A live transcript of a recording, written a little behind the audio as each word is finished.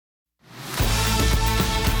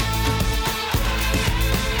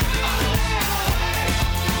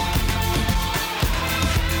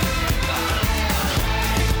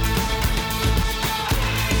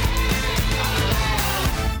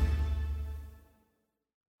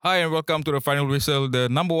Hi and welcome to the Final Whistle, the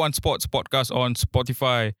number one sports podcast on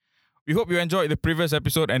Spotify. We hope you enjoyed the previous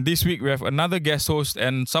episode, and this week we have another guest host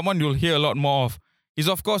and someone you'll hear a lot more of. He's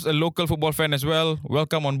of course a local football fan as well.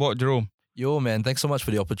 Welcome on board, Jerome. Yo, man, thanks so much for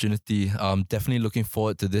the opportunity. Definitely looking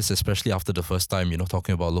forward to this, especially after the first time,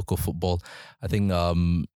 talking about local football. I think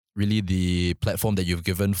really the platform that you've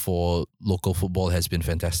given for local football has been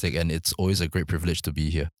fantastic, and it's always a great privilege to be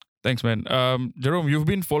here. Thanks, man. Jerome, you've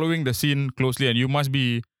been following the scene closely and you must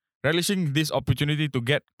be relishing this opportunity to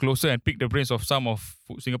get closer and pick the brains of some of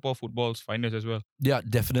Singapore football's finest as well. Yeah,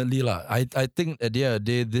 definitely lah. I think at the end of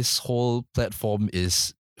the day, this whole platform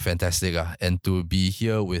is fantastic. And to be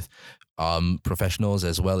here with professionals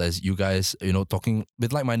as well as you guys, talking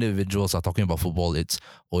with like-minded individuals are talking about football, it's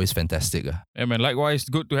always fantastic. Yeah, man. Likewise,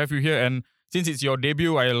 good to have you here. And since it's your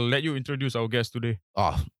debut, I'll let you introduce our guest today.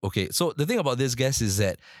 Okay. So the thing about this guest is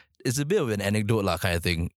that it's a bit of an anecdote lah kind of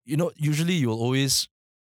thing. Usually you'll always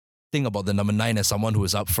think about the number 9 as someone who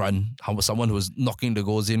is up front, someone who is knocking the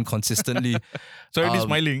goals in consistently. Sorry, he's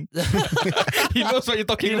smiling. He knows what you're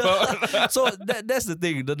talking about. So that's the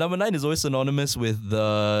thing. The number 9 is always synonymous with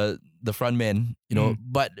the front man,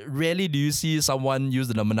 but rarely do you see someone use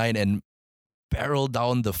the number 9 and barrel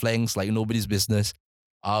down the flanks like nobody's business.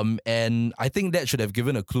 And I think that should have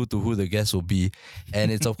given a clue to who the guest will be. And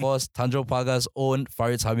it's of course Tanjong Paga's own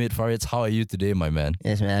Faritz Hameed. Faritz, how are you today, my man?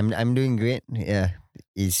 Yes, man. I'm doing great. Yeah.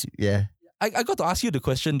 I got to ask you the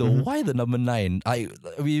question though. Why the number 9?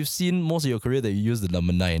 We've seen most of your career that you use the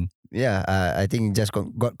number 9. Yeah, I think just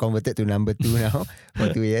got converted to number 2 now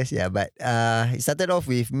for 2 years. Yeah, but it started off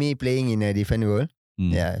with me playing in a different role.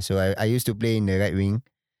 Yeah, so I used to play in the right wing.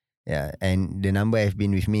 Yeah, and the number has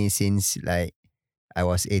been with me since like I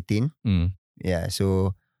was 18. Yeah,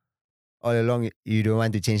 so all along you don't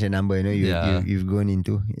want to change the number, you've gone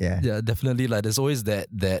into. Yeah, definitely. Like there's always that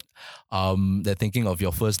thinking of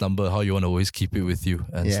your first number, how you want to always keep it with you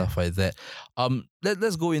and stuff like that.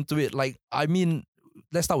 Let's go into it. Like, I mean,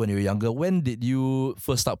 let's start when you were younger. When did you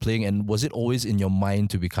first start playing, and was it always in your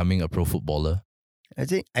mind to becoming a pro footballer? I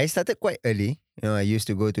think I started quite early. I used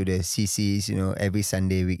to go to the CCs, every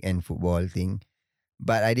Sunday weekend football thing.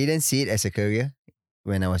 But I didn't see it as a career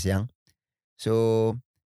when I was young. So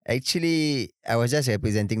actually, I was just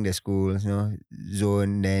representing the school,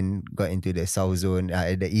 zone, then got into the south zone,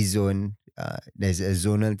 the east zone. There's a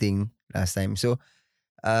zonal thing last time. So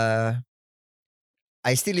I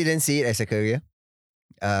still didn't see it as a career.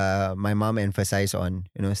 My mom emphasized on,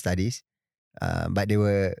 studies. But they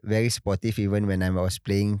were very supportive even when I was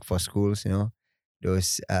playing for schools,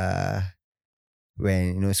 those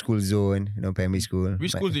when school zone, primary school.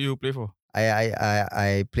 Which school did you play for?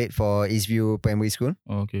 I played for Eastview Primary School.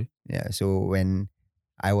 Oh, okay. Yeah, so when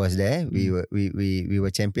I was there, we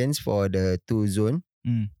were champions for the 2 zone.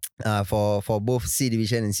 For both C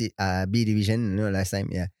division and B division, last time.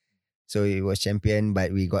 Yeah, so it was champion,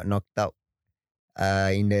 but we got knocked out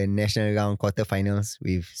in the national round quarterfinals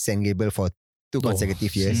with St. Gabriel for 2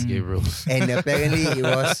 consecutive years. Gabriel. And apparently it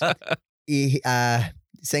was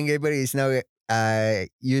St. Gabriel is now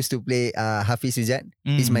used to play Hafiz Sujat.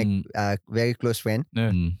 He's my very close friend.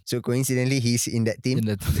 So coincidentally, he's in that team.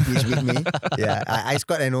 He's with me. Yeah, I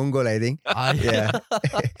scored an own goal, I think. Yeah.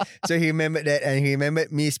 So he remembered that, and he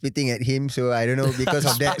remembered me spitting at him. So I don't know, because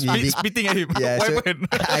of that, spitting at him. Yeah, so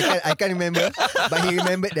I can't remember, but he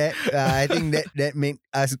remembered that. I think that made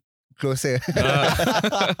us closer.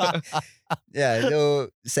 Yeah. So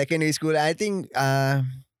secondary school, I think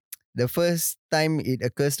the first time it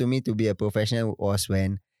occurs to me to be a professional was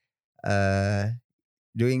when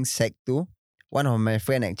during Sec 2, one of my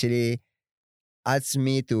friend actually asked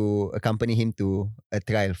me to accompany him to a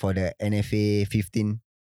trial for the NFA 15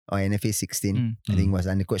 or NFA 16. I think it was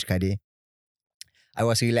under Coach Kade. I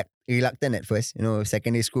was reluctant at first.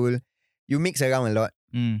 Secondary school, you mix around a lot.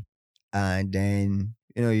 Then,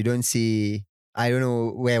 you don't see, I don't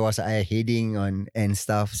know where was I heading on and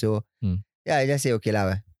stuff. So, yeah, I just say, okay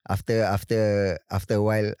lah. After a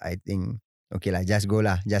while, I think, okay lah, just go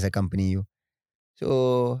lah, just accompany you.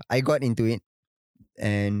 So I got into it,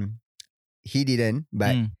 and he didn't,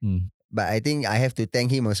 but I think I have to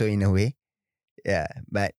thank him also in a way. Yeah,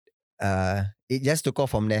 but it just took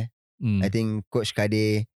off from there. I think Coach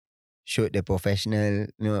Kade showed the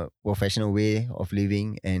professional way of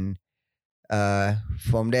living, and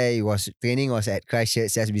from there training was at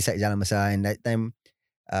Christchurch, just beside Jalan Besar, and that time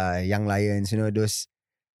Young Lions, those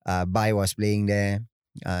Bai was playing there,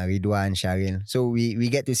 Ridwan, Sharil. So we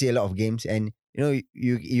get to see a lot of games, and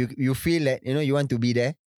you feel that you want to be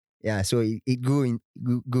there. Yeah, so it grew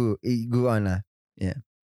on lah. Yeah.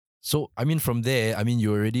 So I mean, from there,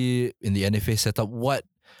 you're already in the NFA setup. What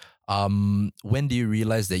When do you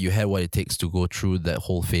realize that you had what it takes to go through that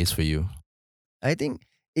whole phase for you? I think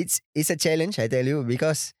it's a challenge, I tell you,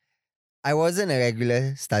 because I wasn't a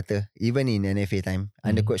regular starter, even in NFA time.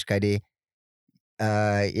 Under Coach Kade,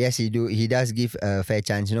 yes, he does give a fair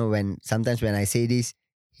chance. You know, sometimes when I say this,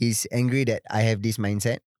 he's angry that I have this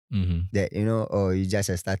mindset that, you know, oh, you're just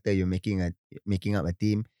a starter, you're making up a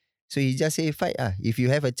team. So he just say, fight. If you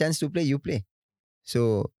have a chance to play, you play.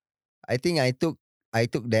 So I think I took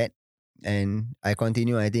that, and I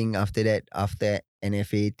continue. I think after that, after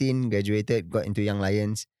NFA 18, graduated, got into Young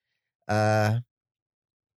Lions. I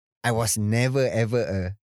was never ever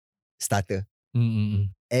a starter.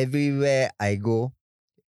 Everywhere I go,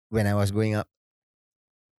 when I was growing up,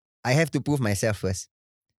 I have to prove myself first,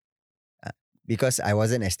 because I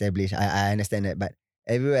wasn't established. I understand that, but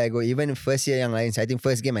everywhere I go, even first year Young Lions, I think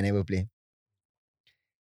first game I never play.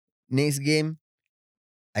 Next game,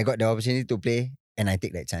 I got the opportunity to play, and I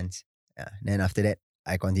take that chance. Then after that,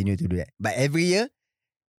 I continue to do that. But every year,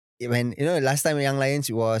 when, you know, last time Young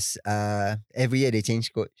Lions was every year they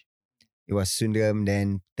change coach. It was Sundram,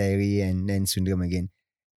 then Terry, and then Sundram again.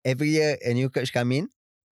 Every year a new coach come in,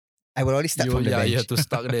 I will always start from the bench. You have to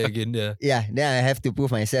start there again. Yeah. Yeah, then I have to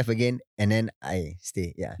prove myself again, and then I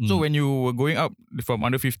stay. Yeah. So when you were going up from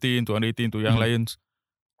under 15 to under 18 to Young Lions,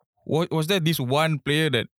 was there this one player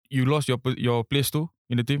that you lost your place to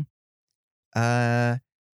in the team?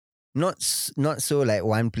 Not so like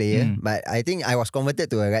one player, but I think I was converted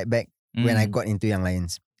to a right back when I got into Young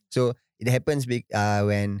Lions. So it happens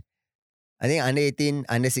when I think under 18,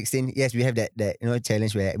 under 16, yes, we have that you know,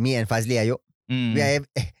 challenge where me and Fazli Ayok, we are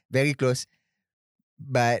very close.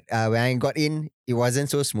 But when I got in, it wasn't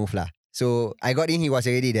so smooth lah. So I got in, he was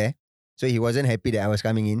already there. So he wasn't happy that I was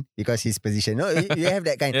coming in because his position. No, you have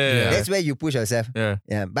that kind. That's where you push yourself.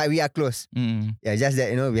 Yeah. But we are close. Yeah, just that,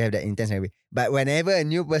 you know, we have that intense way. But whenever a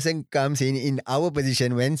new person comes in our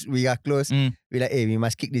position, when we are close, we're like, hey, we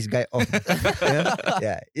must kick this guy off.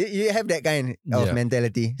 Yeah. You have that kind of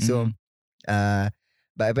mentality. So, but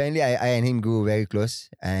apparently I and him grew very close.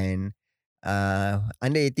 And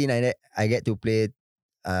under 18, I get to play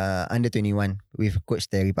under 21 with Coach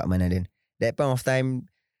Terry Pakmanadan. That point of time,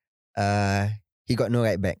 he got no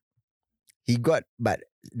right back. But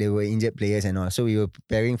there were injured players and all. So we were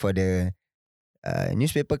preparing for the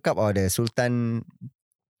newspaper cup or the Sultan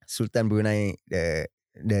Brunei, the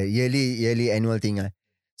yearly annual thing.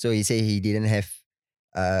 So he said he didn't have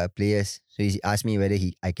players. So he asked me whether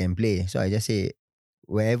I can play. So I just say,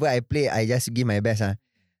 wherever I play, I just give my best.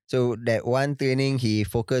 So that one training, he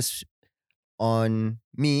focused on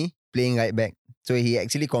me playing right back. So he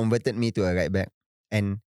actually converted me to a right back.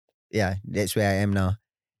 And yeah, that's where I am now.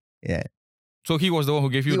 Yeah. So he was the one who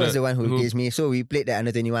gave you. He was the one who gave me. So we played that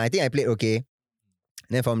under 21. I think I played okay.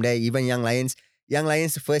 Then from there, even Young Lions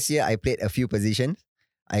first year, I played a few positions.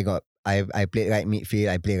 I played right midfield.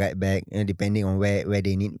 I played right back, you know, depending on where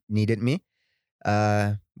they needed me.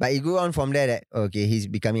 But it grew on from there that okay, he's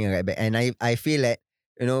becoming a right back, and I feel that,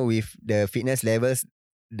 you know, with the fitness levels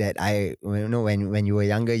that when you were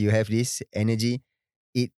younger, you have this energy.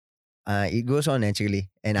 It goes on naturally,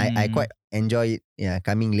 and I quite enjoy it. Yeah,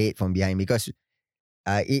 coming late from behind, because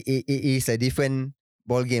it is a different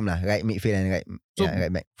ball game lah. Right midfield and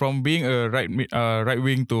right back. From being a right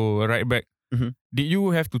wing to a right back, did you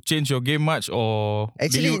have to change your game much, or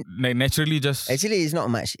actually, did you naturally just? Actually, it's not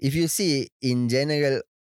much. If you see in general,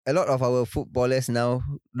 a lot of our footballers now,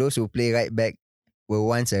 those who play right back, were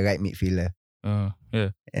once a right midfielder. Yeah.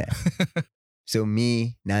 So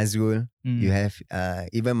me, Nazrul, you have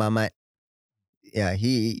even Mamat. Yeah,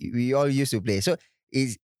 we all used to play. So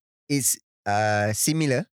it's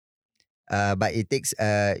similar, but it takes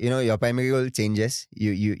you know, your primary role changes.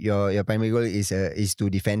 Your primary role is to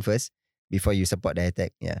defend first before you support the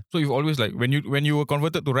attack. Yeah. So you've always, like, when you were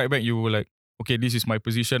converted to right back, you were like, okay, this is my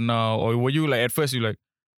position now, or were you like at first you like,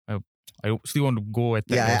 I still want to go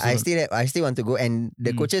attack? Yeah, I still want to go, and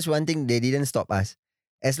the coaches, one thing, they didn't stop us.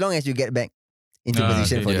 As long as you get back into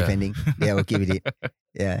position for defending, they are okay with it.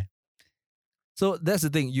 Yeah. So that's the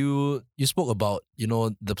thing. You spoke about, you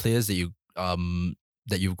know, the players that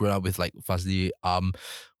you've grown up with, like Fazli.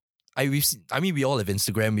 We all have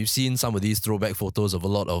Instagram. We've seen some of these throwback photos of a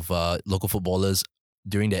lot of local footballers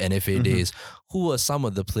during the NFA days. Who are some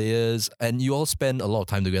of the players? And you all spend a lot of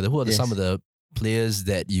time together. Who are some of the players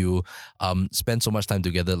that you spend so much time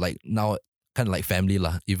together? Like now, kind of like family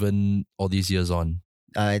lah. Even all these years on.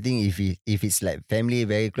 I think if it's like family,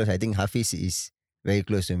 very close, I think Hafiz is very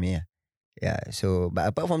close to me. Yeah. So, but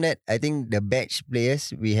apart from that, I think the batch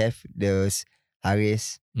players, we have those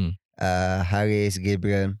Haris,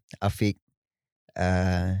 Gabriel, Afiq.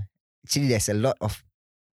 Actually, there's a lot of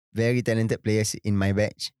very talented players in my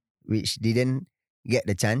batch, which didn't get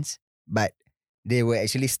the chance, but they were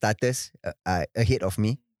actually starters ahead of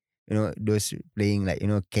me. Those playing like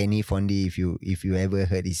Kenny Fondy, if you ever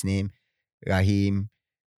heard his name, Rahim,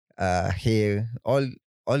 Hale,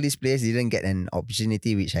 all these players didn't get an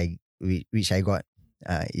opportunity which I got.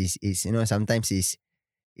 Is sometimes it's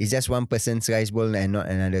just one person's rice bowl and not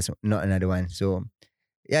another one. So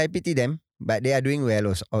yeah, I pity them, but they are doing well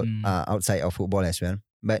also, outside of football as well.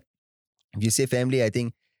 But if you say family, I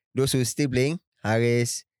think those who still playing,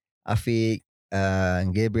 Haris, Afiq,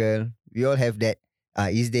 Gabriel, we all have that.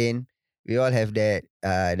 Isdane, we all have that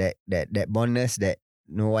that bondness that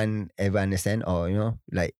no one ever understand, or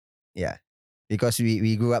because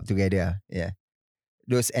we grew up together. Yeah.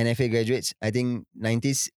 Those NFA graduates, I think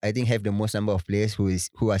 90s, have the most number of players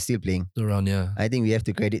who are still playing. Around, yeah. I think we have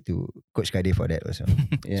to credit to Coach Kade for that also.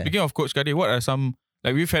 Yeah. Speaking of Coach Kade, what are some,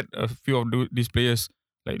 like we've had a few of these players,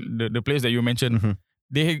 like the players that you mentioned,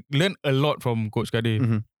 they learned a lot from Coach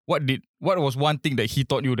Kade. What was one thing that he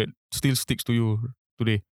taught you that still sticks to you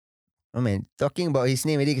today? Oh man, talking about his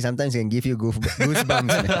name already sometimes can give you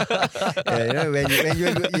goosebumps. When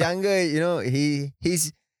you're younger,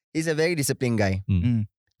 he's a very disciplined guy.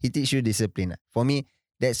 He teach you discipline. For me,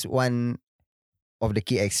 that's one of the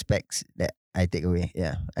key aspects that I take away.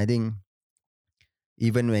 Yeah, I think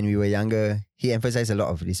even when we were younger, he emphasized a lot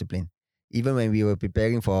of discipline. Even when we were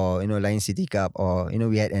preparing for LionsXII Cup, or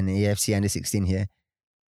we had an AFC under-16 here,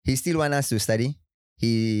 he still want us to study.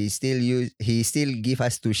 He still give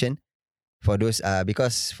us tuition for those.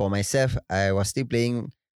 Because for myself, I was still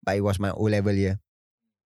playing, but it was my O-level year.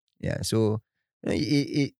 Yeah, so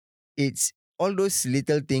it's all those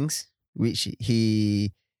little things which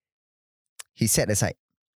he set aside.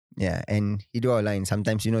 Yeah, and he draw a line.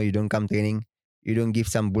 Sometimes you don't come training, you don't give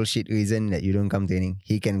some bullshit reason that you don't come training.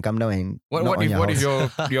 He can come down and what if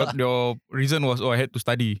your reason was, I had to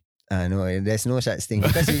study? No, there's no such thing,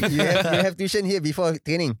 because you have tuition here before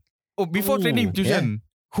training. Oh, before training tuition. Yeah.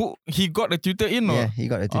 Who he got a tutor in? Or? Yeah, he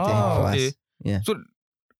got a tutor for us. Yeah. So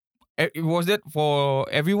was that for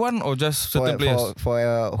everyone or just certain players?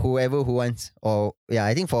 For whoever who wants, or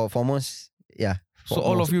I think for most, yeah. So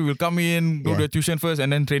all of you will come in, do the tuition first,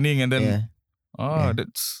 and then training, and then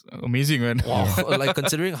that's amazing, man. Wow. Like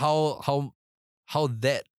considering how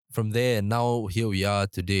that from there and now here we are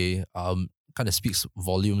today, kind of speaks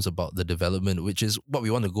volumes about the development, which is what we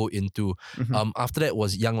want to go into. After that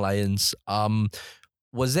was Young Lions.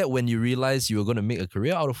 Was that when you realized you were going to make a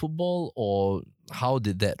career out of football, or how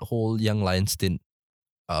did that whole Young Lions stint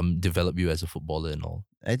develop you as a footballer and all?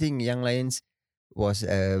 I think Young Lions was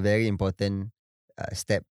a very important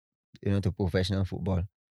step, to professional football.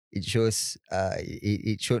 It shows,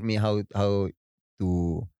 it showed me how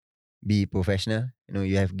to be professional.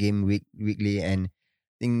 You have game weekly, and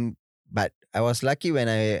but I was lucky when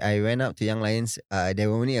I went up to Young Lions. There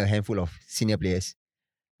were only a handful of senior players.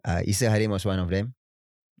 Issa Harim was one of them.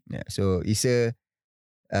 Yeah, so Issa,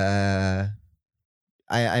 I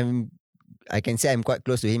can say I'm quite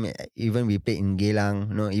close to him. Even we played in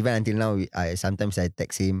Geylang. Even until now, sometimes I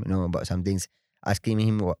text him, about some things, asking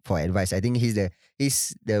him for advice. I think he's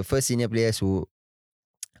the first senior players who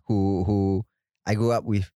I grew up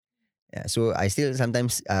with. Yeah, so I still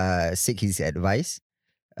sometimes seek his advice.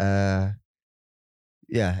 I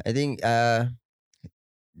think that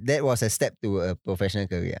was a step to a professional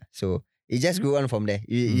career. So it just grew on from there.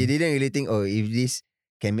 You didn't really think, if this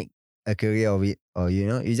can make a career of it, or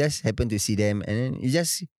you just happen to see them and then you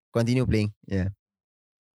just continue playing. Yeah.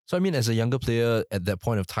 So I mean, as a younger player at that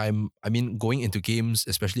point of time, I mean, going into games,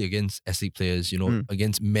 especially against S-League players,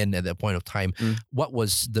 against men at that point of time, what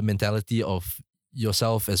was the mentality of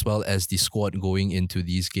yourself as well as the squad going into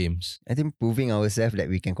these games? I think proving ourselves that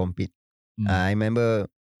we can compete. I remember,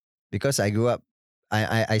 because I grew up,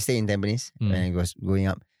 I stay in Tampines when I was growing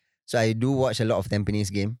up. So I do watch a lot of Tampines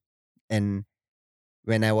game. And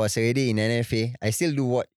when I was already in NFA, I still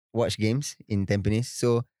do watch games in Tampines.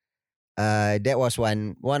 So that was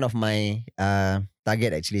one of my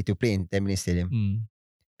target actually, to play in Tampines Stadium.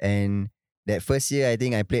 And that first year, I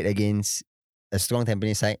think I played against a strong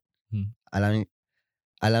Tampines side.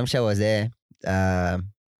 Alam Shah was there. A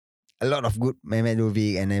lot of good Mehmet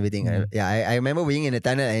Dovic and everything. I remember being in the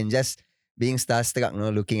tunnel and just being starstruck,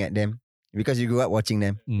 looking at them, because you grew up watching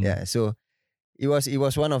them. Yeah, so it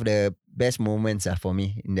was one of the best moments for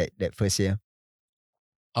me in that first year.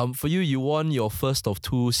 For you won your first of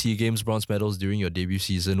 2 SEA Games bronze medals during your debut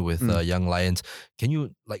season with Young Lions. Can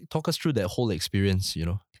you talk us through that whole experience?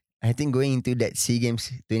 I think going into that SEA Games,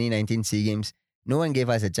 2019 SEA Games, no one gave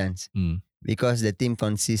us a chance because the team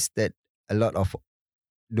consisted a lot of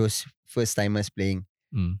those first timers playing.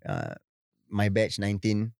 My batch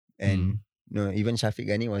 19 and even Shafiq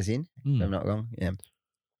Ghani was in, if I'm not wrong. Yeah.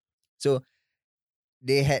 So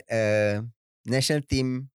they had a national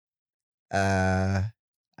team.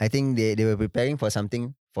 I think they were preparing for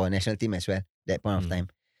something for national team as well that point of time.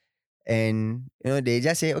 And they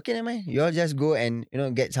just say, okay, never mind. You all just go and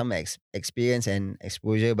get some experience and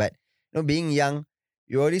exposure. But being young,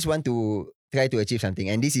 you always want to try to achieve something.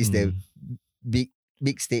 And this is the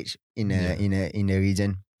big stage in the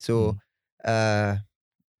region. So, like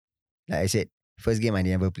I said, first game I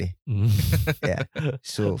never play. Yeah.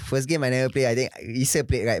 So first game I never play. I think Issa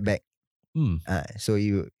played right back. So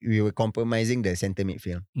we were compromising the center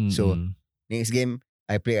midfield. So next game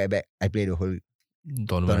I play right back. I play the whole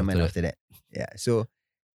tournament after that. Yeah. So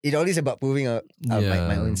it's always about proving out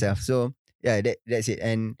my own self. So yeah, that's it.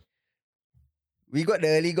 And we got the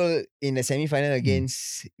early goal in the semi-final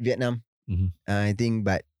against Vietnam. I think,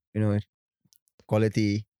 but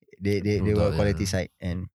quality. They were a quality side,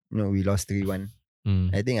 and we lost 3-1.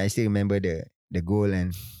 I think I still remember the goal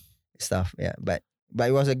and stuff. Yeah, but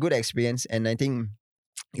it was a good experience, and I think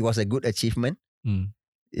it was a good achievement.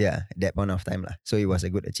 Yeah, at that point of time lah. So it was a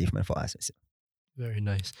good achievement for us. Very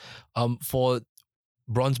nice. For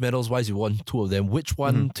bronze medals wise, you won 2 of them. Which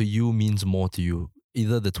one to you means more to you?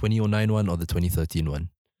 Either the 2009 one or the 2013 one?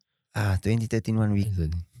 2013 one we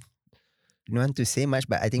don't want to say much,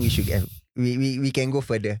 but I think we should have we can go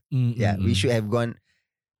further. We should have gone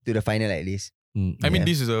to the final at least. I mean,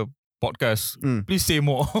 this is a podcast. Please say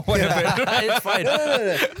more. What happened? It's fine.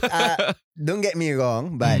 No. Don't get me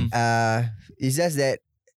wrong, but it's just that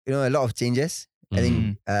a lot of changes. I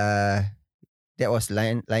think that was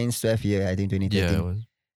LionsXII year. I think 2013.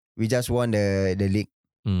 We just won the league.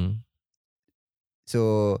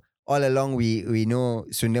 So all along we know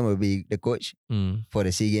Sundram will be the coach for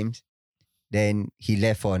the SEA Games. Then he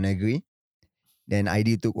left for Negeri. Then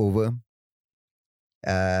ID took over.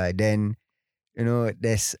 Then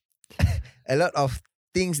there's a lot of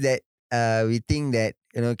things that we think that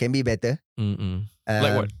can be better.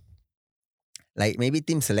 Like what? Like maybe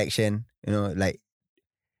team selection. Like.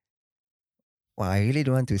 Wow, I really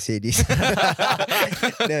don't want to say this.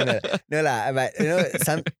 No lah. But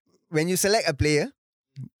when you select a player,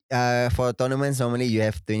 for tournaments normally you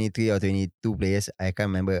have 23 or 22 players. I can't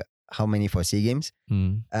remember how many for SEA Games.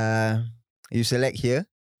 You select here,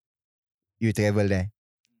 you travel there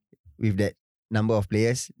with that number of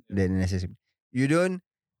players that necessary. You don't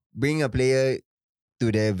bring a player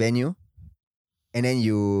to the venue and then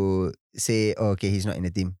you say, oh, okay, he's not in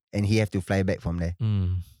the team, and he have to fly back from there.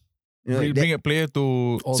 Bring a player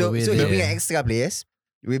to so he bring extra players.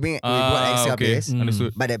 We brought extra players.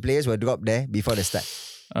 Understood. But the players were dropped there before the start.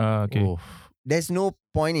 Okay. There's no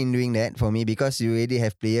point in doing that for me because you already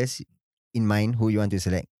have players in mind who you want to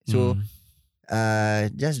select. So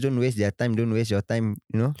just don't waste their time, don't waste your time,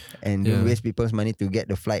 and don't waste people's money to get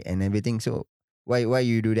the flight and everything. So why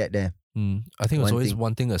you do that there? I think it's always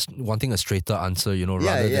wanting a straighter answer,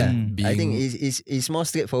 rather than being. I think it's more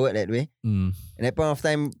straightforward that way. At that point of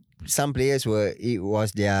time, some players it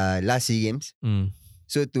was their last SEA Games.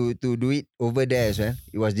 So to do it over there as well,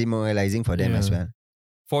 it was demoralizing for them as well.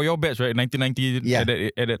 For your batch, right? 1990,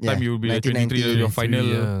 at that time you will be 23, your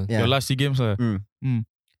final, your last SEA Games.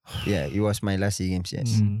 Yeah, it was my last SEA Games,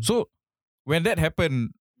 yes. So when that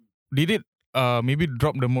happened, did it maybe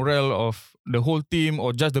drop the morale of the whole team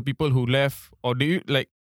or just the people who left? Or do you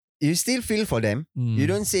you still feel for them. You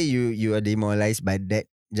don't say you are demoralized by that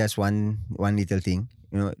just one little thing.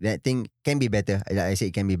 That thing can be better. Like I said,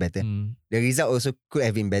 it can be better. The result also could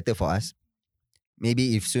have been better for us.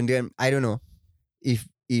 Maybe if Sundram, I don't know, if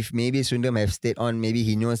maybe Sundram have stayed on, maybe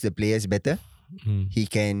he knows the players better. He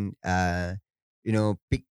can,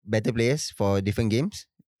 pick better players for different games.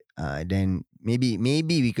 Then maybe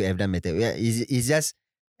we could have done better. Yeah, it's just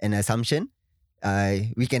an assumption.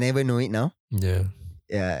 We can never know it now.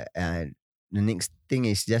 The next thing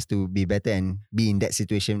is just to be better and be in that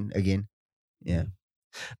situation again. Yeah.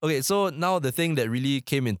 Okay, so now the thing that really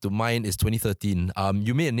came into mind is 2013.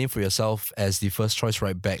 You made a name for yourself as the first choice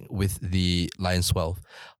right back with the LionsXII.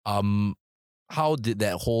 How did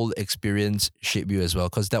that whole experience shape you as well?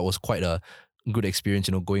 Because that was quite a good experience,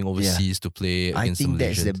 going overseas to play against the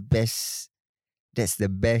Malaysians. I think that's the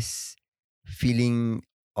best feeling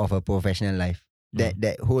of a professional life.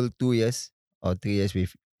 That whole 2 years or 3 years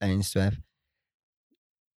with LionsXII,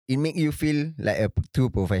 it make you feel like a true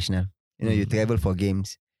professional. You travel for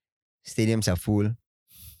games, stadiums are full,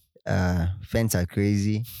 fans are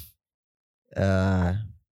crazy.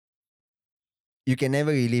 You can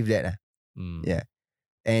never relieve that. Yeah.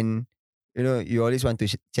 And, you always want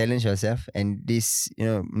to challenge yourself. And this,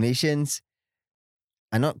 Malaysians,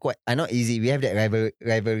 are not easy. We have that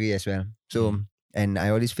rivalry as well. So and I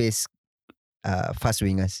always face fast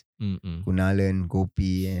wingers, Kunalan,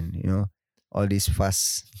 Gopi, and all these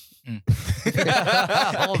fast.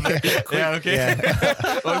 All very quick. Yeah, okay.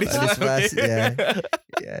 All this All this fast, okay.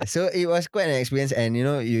 yeah. So it was quite an experience, and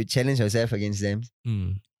you challenge yourself against them.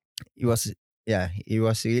 It was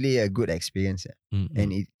really a good experience,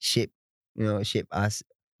 and it shaped us,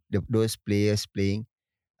 those players playing,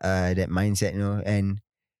 that mindset, and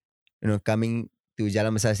coming to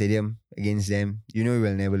Jalan Besar Stadium against them, you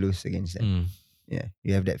will never lose against them. Yeah,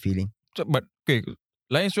 you have that feeling. So, but okay,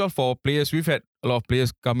 LionsXII for players, we've had a lot of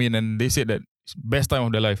players come in and they said that it's best time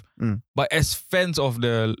of their life. But as fans of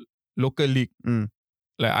the local league,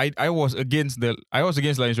 like I was against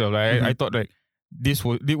LionsXII. Right? I thought like this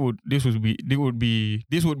would be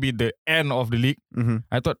the end of the league.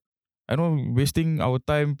 I thought, I don't know, wasting our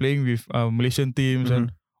time playing with Malaysian teams.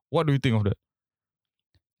 And what do you think of that?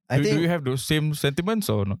 Do you have those same sentiments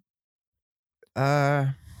or not?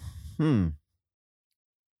 I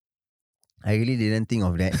really didn't think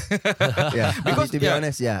of that. Yeah, because to be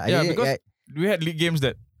honest, because we had league games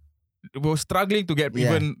that were struggling to get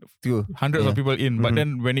even hundreds of people in. But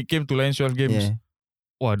then when it came to LionsXII games,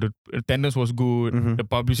 the attendance was good, the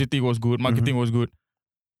publicity was good, marketing was good.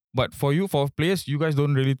 But for players, you guys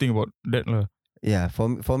don't really think about that. Yeah,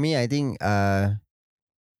 for me, I think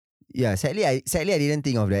sadly I didn't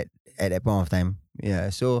think of that at that point of time. Yeah,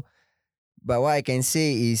 so but what I can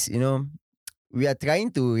say is, we are trying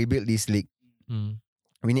to rebuild this league.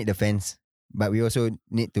 We need the fans, but we also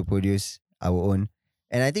need to produce our own.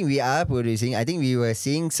 And I think we are producing. I think we were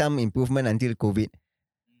seeing some improvement until COVID.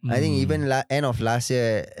 I think even end of last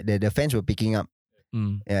year, the fans were picking up.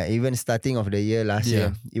 Yeah, even starting of the year last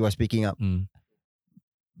year, it was picking up.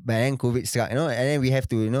 But then COVID struck, and then we have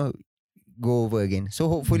to, go over again. So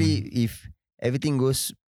hopefully, if everything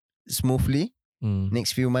goes smoothly,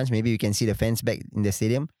 next few months, maybe we can see the fans back in the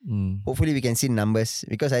stadium. Hopefully, we can see numbers,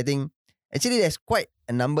 because I think actually there's quite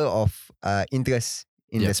a number of interest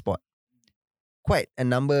in the sport. Quite a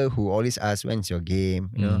number who always ask, when's your game?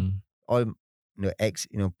 All ex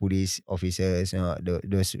police officers,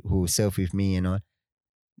 those who serve with me and all.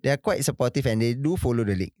 They are quite supportive and they do follow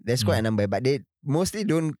the league. There's quite a number, but they mostly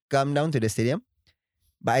don't come down to the stadium.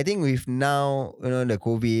 But I think with now, the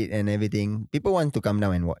COVID and everything, people want to come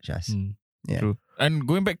down and watch us. Yeah. True. And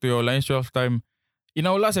going back to your LionsXII time, in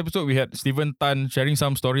our last episode, we had Stephen Tan sharing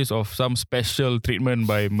some stories of some special treatment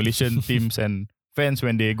by Malaysian teams and fans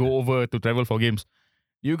when they go over to travel for games.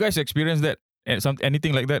 You guys experienced that?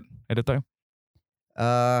 Anything like that at the time?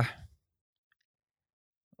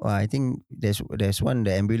 Well, I think there's one,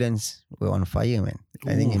 the ambulance were on fire, man.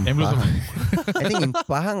 I think in Pahang. I think in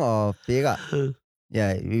Pahang or Perak.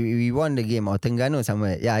 Yeah, we won the game, or Terengganu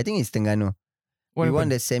somewhere. Yeah, I think it's Terengganu. We won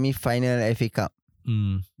the semi-final FA Cup.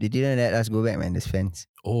 They didn't let us go back, man, the fans.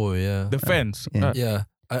 Oh, yeah. The fans? Yeah.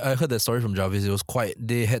 I heard that story from Jarvis. It was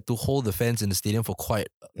they had to hold the fans in the stadium for quite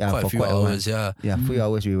a few hours. Yeah, few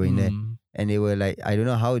hours we were in there. And they were like, I don't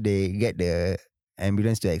know how they get the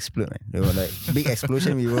ambulance to explode, man. They were like, big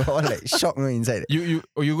explosion. We were all like shocked, inside. You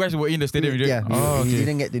guys were in the stadium? We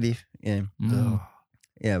didn't get to leave. Yeah.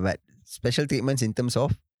 Yeah, but special treatments in terms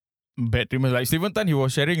of? Bad treatments. Like Stephen Tan, he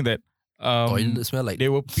was sharing that it smelled like... They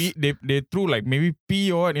were they threw like maybe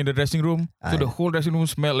pee or what in the dressing room. So the whole dressing room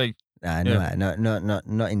smelled like... not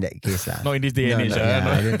in that case. Not in this day and age.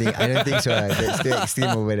 I don't think so. That's too extreme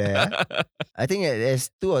over there. I think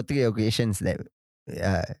there's 2 or 3 occasions that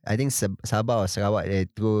I think Sabah or Sarawak, they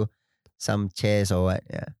threw some chairs or what.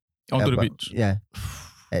 Yeah. Onto the beach. Yeah.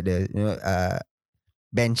 At the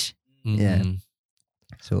bench. Yeah.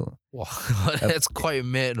 So wow, that's quite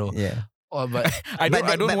mad, no? Yeah. Oh, but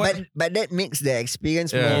but that makes the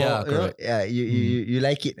experience more. You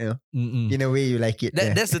like it, in a way you like it.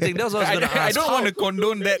 That's the thing. That's what I was gonna ask. I don't want to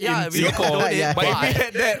condone that in Singapore. But if we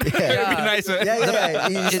had that, it would be nice.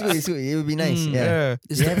 It's true. It would be nice.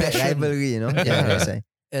 It's the that rivalry,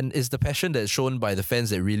 And it's the passion that's shown by the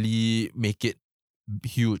fans that really make it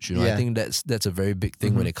huge. I think that's a very big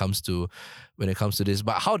thing when it comes to this.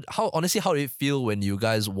 But how honestly, how did it feel when you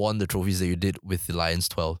guys won the trophies that you did with the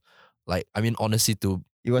LionsXII? Like, I mean, honestly,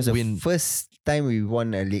 it was the first time we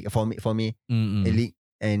won a league for me, a league,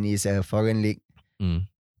 and it's a foreign league.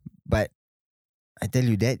 But I tell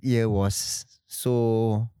you, that year was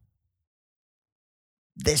so.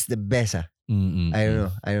 That's the best. I don't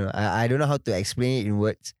know. I don't know how to explain it in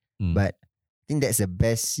words, but I think that's the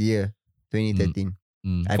best year, 2013.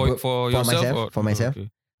 For myself. Okay.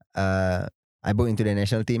 I broke into the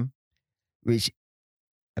national team, which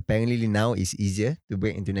apparently now is easier to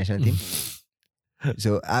break into national team.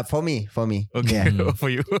 So for me, Okay, yeah. for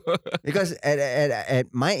you. Because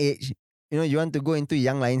at my age, you want to go into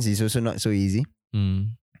Young Lions is also not so easy.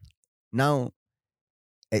 Now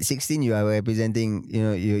at 16, you are representing.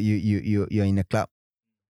 You're in a club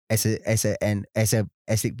as a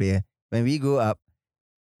athlete player. When we grew up,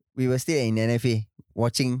 we were still in NFA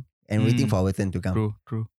watching and waiting for our turn to come.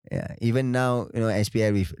 True. Yeah. Even now,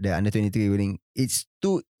 SPL with the under 23 ruling, it's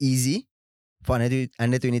too easy for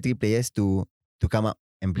under 23 players to come up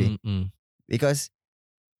and play because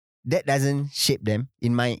that doesn't shape them.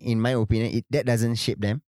 In my opinion, that doesn't shape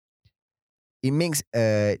them. It makes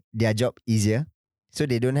their job easier, so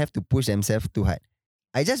they don't have to push themselves too hard.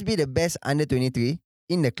 I just be the best under 23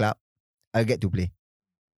 in the club. I'll get to play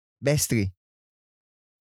best 3.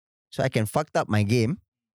 So I can fuck up my game,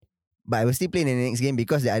 but I will still play in the next game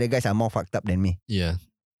because the other guys are more fucked up than me. Yeah,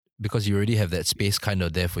 because you already have that space kind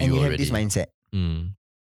of there for And you you already. have this mindset.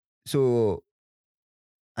 So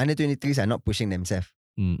under 23s are not pushing themselves.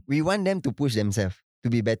 We want them to push themselves to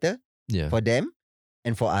be better for them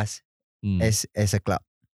and for us as a club.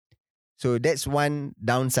 So that's one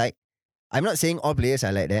downside. I'm not saying all players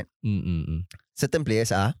are like that. Certain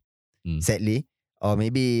players are, sadly, or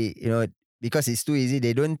maybe because it's too easy,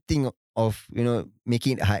 they don't think of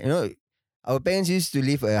making it hard. Our parents used to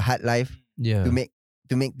live a hard life to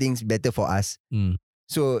make things better for us.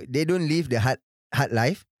 So they don't live the hard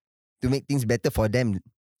life to make things better for them,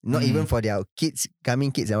 not even for their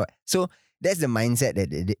coming kids. So that's the mindset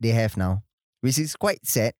that they have now, which is quite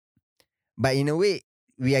sad. But in a way,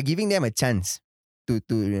 we are giving them a chance to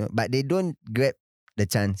but they don't grab the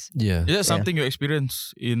chance. Yeah. Is that something you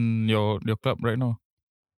experience in your club right now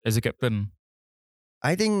as a captain?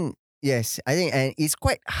 I think yes. And it's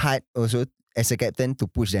quite hard also as a captain to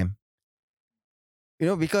push them.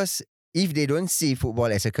 Because if they don't see football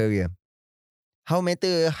as a career, how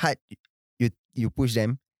matter hard you push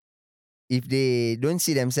them, if they don't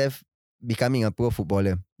see themselves becoming a pro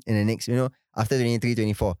footballer in the next, after 23,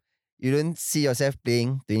 24, you don't see yourself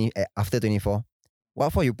playing after 24, what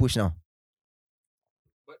for you push now?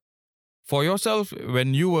 For yourself,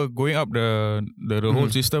 when you were going up the whole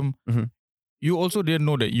system, you also didn't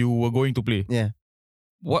know that you were going to play. Yeah.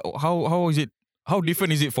 How is it? How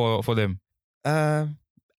different is it for them?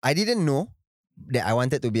 I didn't know that I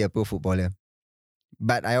wanted to be a pro footballer,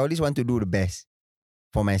 but I always want to do the best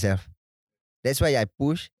for myself. That's why I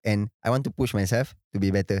push, and I want to push myself to be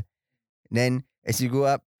better. Then as you go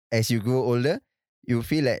up, as you grow older, you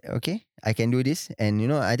feel like, okay, I can do this. And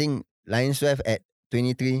I think LionsXII at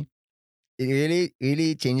 23, it really,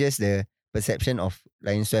 really changes the perception of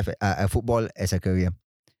LionsXII, football as a career.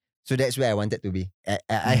 So that's where I wanted to be.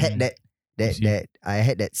 I had that I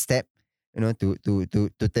had that step,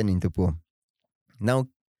 to turn into pro. Now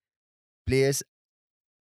players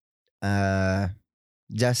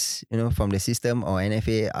just from the system or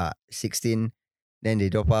NFA are 16, then they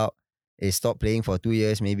drop out, they stop playing for 2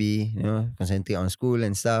 years, maybe concentrate on school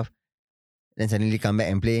and stuff, then suddenly come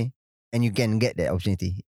back and play, and you can get that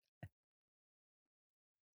opportunity.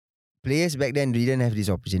 Players back then didn't have this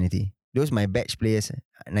opportunity. Those my batch players,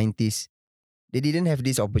 90s, they didn't have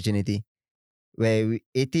this opportunity. Where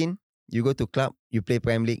 18, you go to club, you play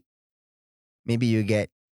Prime League, maybe you get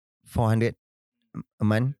 400 a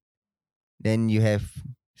month. Then you have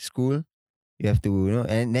school, you have to,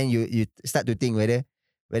 and then you start to think whether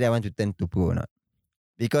I want to turn to pro or not.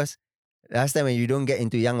 Because last time when you don't get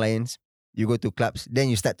into Young Lions, you go to clubs, then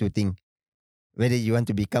you start to think whether you want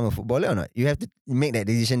to become a footballer or not. You have to make that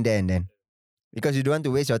decision there and then. Because you don't want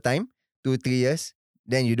to waste your time, 2-3 years,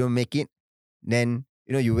 then you don't make it, then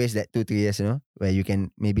you waste that 2-3 years, where you can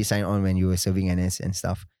maybe sign on when you were serving NS and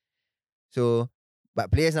stuff. So, but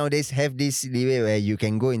players nowadays have this leeway where you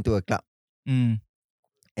can go into a club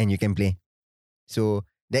and you can play. So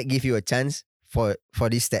that gives you a chance for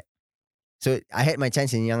this step. So I had my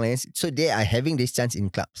chance in Young Lions. So they are having this chance in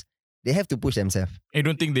clubs. They have to push themselves. I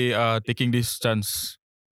don't think they are taking this chance.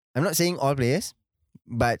 I'm not saying all players,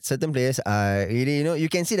 but certain players are really, you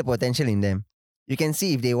can see the potential in them. You can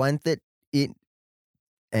see if they wanted it,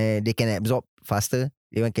 they can absorb faster.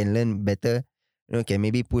 They can learn better. Can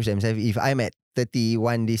maybe push themselves. If I'm at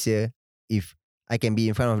 31 this year, if I can be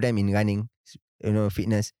in front of them in running,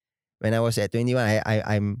 fitness. When I was at 21,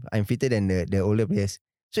 I'm fitter than the older players.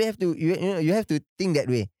 So you have to you have to think that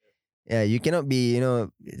way. Yeah, you cannot be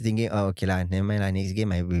thinking, oh, okay lah, never mind lah, next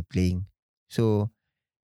game I will be playing. So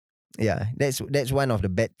yeah, that's one of the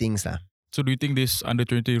bad things lah. So do you think this under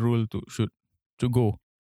 20 rule should go?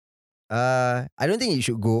 I don't think it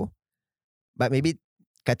should go, but maybe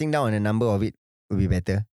cutting down on the number of it would be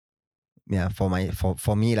better. Yeah, for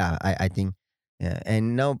me lah, I think. Yeah,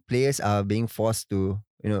 and now players are being forced to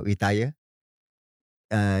retire.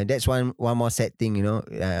 That's one more sad thing,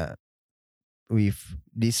 with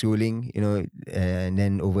this ruling, and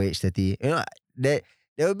then over age 30, there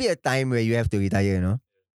will be a time where you have to retire.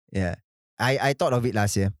 Yeah, I thought of it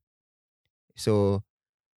last year, so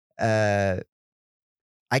I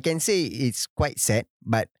can say it's quite sad,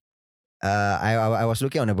 but I was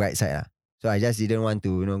looking on the bright side. So I just didn't want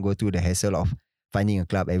to go through the hassle of finding a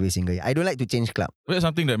club every single year. I don't like to change club. What's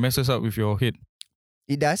something that messes up with your head?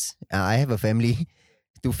 It does. I have a family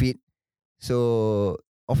to feed. So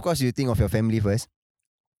of course you think of your family first.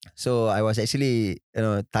 So I was actually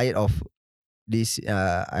tired of this.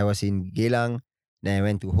 I was in Geylang, then I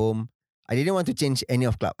went to home. I didn't want to change any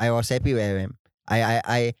of club. I was happy where I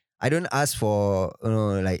am. I don't ask for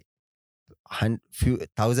like few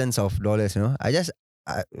thousands of dollars. I just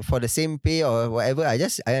for the same pay or whatever.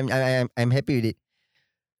 I'm happy with it.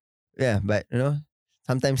 Yeah, but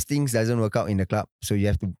sometimes things doesn't work out in the club, so you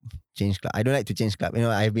have to change club. I don't like to change club.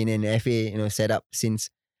 I've been in FA, set up since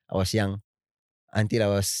I was young until I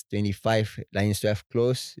was 25. LionsXII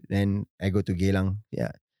closed, then I go to Geylang.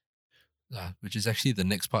 Yeah. Which is actually the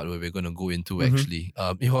next part where we're going to go into Mhm. actually.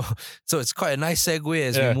 So it's quite a nice segue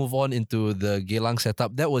as we move on into the Geylang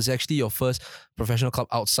setup. That was actually your first professional club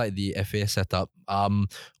outside the FA setup.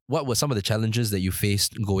 What were some of the challenges that you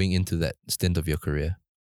faced going into that stint of your career?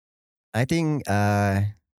 I think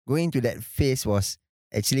going to that phase was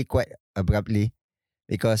actually quite abruptly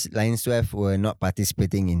because LionsXII were not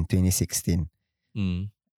participating in 2016.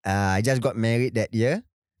 I just got married that year,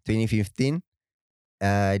 2015.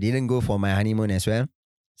 Didn't go for my honeymoon as well.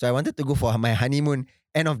 So I wanted to go for my honeymoon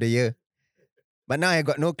end of the year. But now I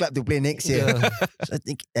got no club to play next year. So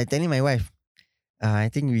I'm telling my wife, I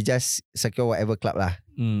think we just secure whatever club lah.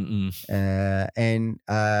 And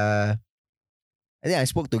I think I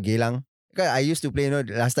spoke to Geylang because I used to play.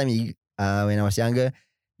 Last time when I was younger,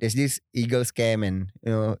 there's this Eagle scam, and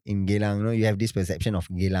in Geylang, you have this perception of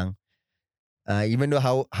Geylang. Even though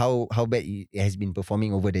how bad it has been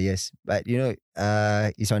performing over the years, but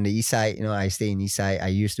it's on the east side. I stay in east side. I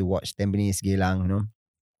used to watch Tampines, Geylang,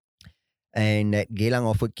 and that Geylang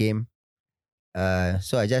offer came.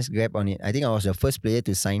 So I just grabbed on it. I think I was the first player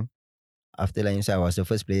to sign. After LionsXII, I was the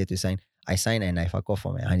first player to sign. I signed and I fuck off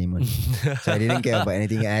for my honeymoon. So I didn't care about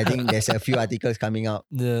anything. And I think there's a few articles coming out.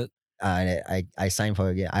 I signed for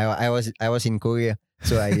again. I was in Korea,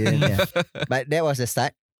 so I didn't. But that was the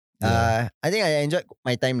start. I think I enjoyed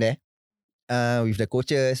my time there. With the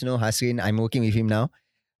coaches, Hasrin, I'm working with him now.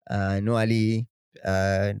 Ali,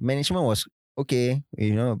 management was okay.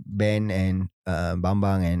 Ben and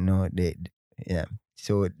Bambang, and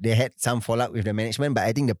so they had some fallout with the management, but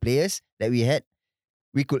I think the players that we had,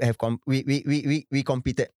 we could have we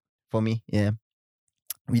competed. For me,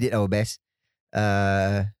 we did our best.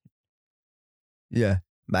 But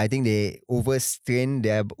I think they overstrained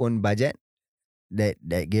their own budget. That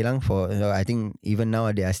Geylang for. So I think even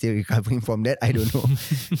now they are still recovering from that. I don't know.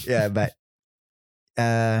 But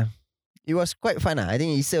it was quite fun. I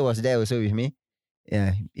think Issa was there also with me.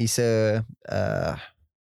 Issa,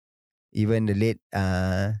 even the late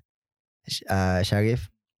Sharif,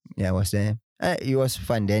 was there. It was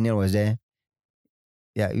fun. Daniel was there.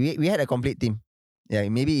 We had a complete team.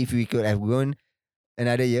 Maybe if we could have gone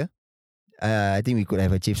another year, I think we could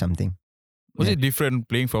have achieved something. Was it different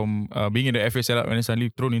playing from being in the FA setup and then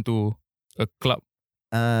suddenly thrown into a club?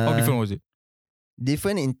 How different was it?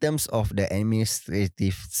 Different in terms of the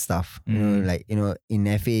administrative stuff. In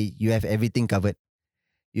FA, you have everything covered.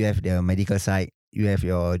 You have the medical side. You have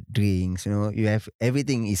your drinks. You have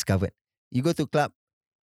everything is covered. You go to club,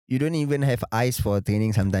 you don't even have ice for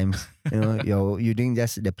training sometimes. You drink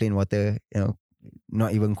just the plain water.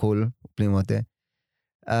 Not even cold, plain water.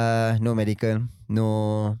 No medical.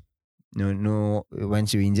 No.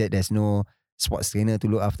 Once you're injured, there's no sports trainer to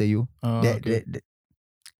look after you. The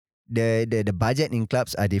budget in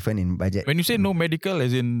clubs are different in budget. When you say no medical,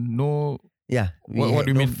 as in no. What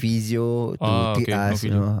do you mean? Physio to treat us,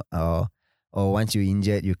 or once you're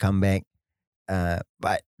injured, you come back.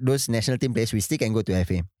 But those national team players, we still can go to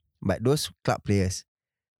FA. But those club players,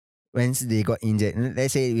 once they got injured,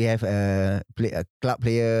 let's say we have a club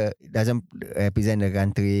player doesn't represent the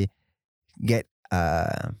country, get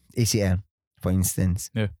ACL, for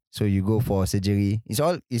instance. So you go for surgery. It's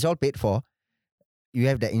all paid for. You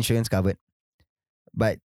have the insurance covered.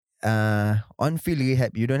 But on-field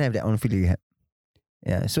rehab, you don't have that on-field rehab.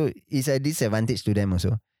 So it's a disadvantage to them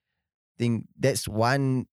also. I think that's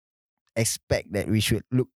one aspect that we should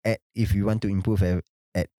look at if we want to improve at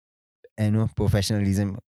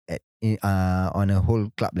professionalism on a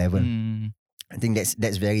whole club level. I think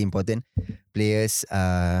that's very important. Players,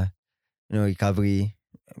 recovery.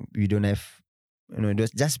 We don't have,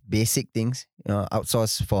 those just basic things.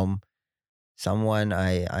 Outsource from someone.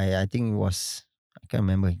 I think it was, I can't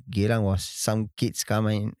remember. Geylang was some kids come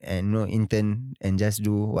in and intern and just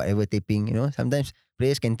do whatever taping. Sometimes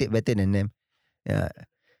players can tape better than them. Yeah,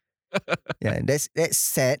 yeah. That's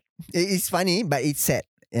sad. It's funny, but it's sad.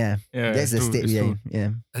 Yeah, that's the state we are in.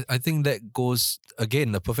 Yeah, I think that goes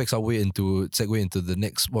again a perfect segue into the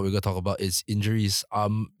next what we're gonna talk about is injuries.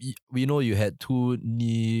 We know you had 2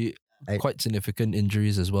 knee quite significant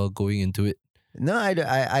injuries as well going into it. No, I don't.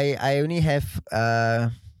 I only have I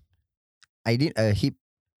did a hip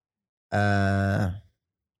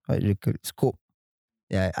what do you call it? Scope.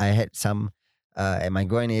 Yeah, I had some at my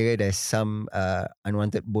groin area. There's some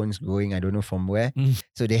unwanted bones growing. I don't know from where.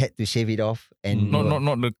 So they had to shave it off and not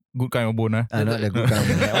the good kind of bone. not the good kind of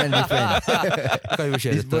bone. That one different. Can't even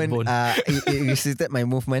share This the third bone, bone. it restricted my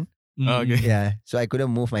movement. Okay. Yeah, so I couldn't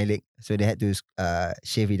move my leg. So they had to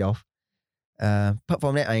shave it off. Apart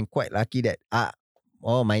from that, I'm quite lucky that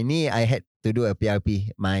my knee, I had to do a PRP.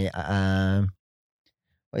 My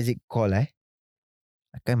what is it called? I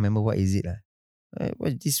can't remember what is it.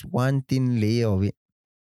 What is this one thin layer of it?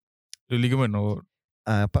 The ligament or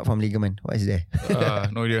Apart from ligament, what is there?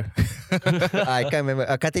 no idea. I can't remember.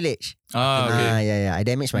 Cartilage. Okay. Yeah. I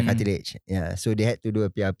damaged my cartilage. Yeah, so they had to do a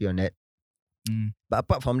PRP on that. But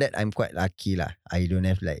apart from that, I'm quite lucky lah. I don't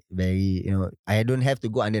have I don't have to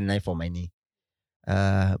go under the knife for my knee.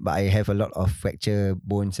 But I have a lot of fracture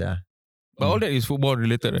bones. But all that is football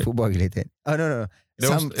related, right? Football related. Oh no.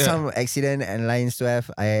 Some accident and LionsXII.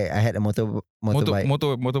 I had a motorbike.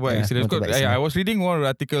 Motorbike accident. motorbike Because I was reading one of the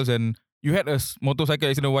articles and you had a motorcycle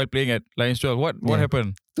accident while playing at LionsXII. What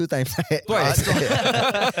happened? 2 times. Twice.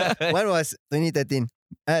 One was 2013.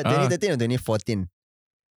 2013 or 2014.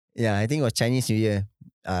 Yeah, I think it was Chinese New Year.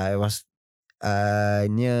 I was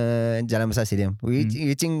near Jalan Besar Stadium.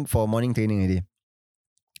 Reaching for morning training already.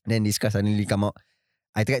 Then this car suddenly come out.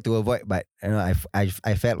 I tried to avoid, but I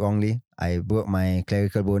felt wrongly. I broke my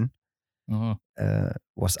clavicle bone.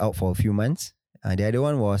 Was out for a few months. The other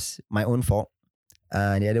one was my own fault.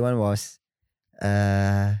 The other one was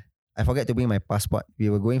I forgot to bring my passport. We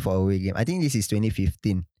were going for a away game. I think this is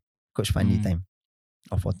 2015, Coach Fandi time,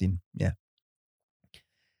 or 14. Yeah.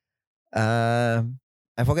 I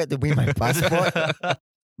forgot to bring my passport.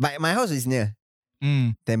 But my house is near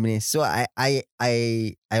 10 minutes. So I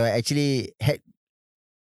actually had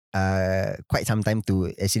quite some time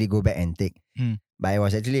to actually go back and take. But I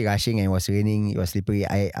was actually rushing and it was raining. It was slippery.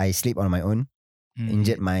 I sleep on my own.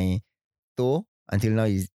 Injured my toe. Until now,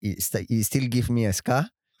 it still gives me a scar.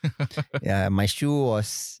 Yeah, my shoe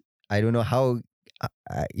was, I don't know how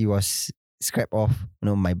it was scraped off.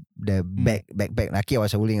 The backpack. Lucky I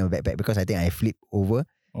was holding a backpack because I think I flipped over.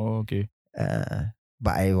 Oh, okay.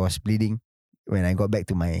 But I was bleeding when I got back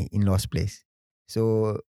to my in-laws' place.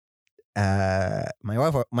 So my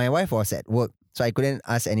wife was at work, so I couldn't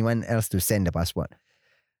ask anyone else to send the passport.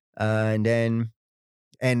 And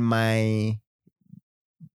my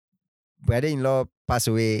brother-in-law passed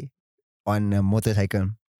away on a motorcycle.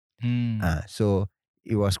 So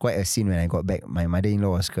it was quite a scene when I got back. My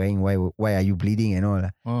mother-in-law was crying, why are you bleeding and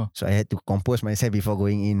all. So I had to compose myself before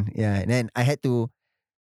going in. Yeah, and then I had to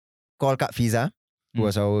call Kak Fiza, who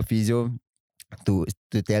was our physio, to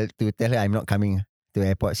tell her I'm not coming to the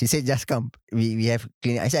airport. She said, just come. We have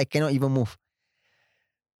clinic. I said, I cannot even move.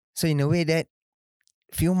 So in a way that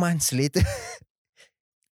few months later,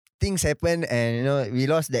 things happened and we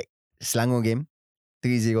lost that Selangor game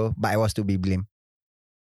 3-0, but I was to be blamed.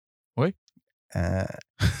 Why? I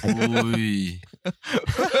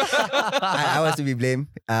was to be blamed.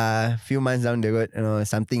 Few months down the road,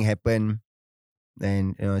 something happened,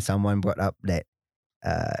 and someone brought up that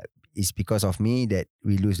it's because of me that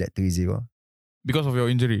we lose that 3-0. Because of your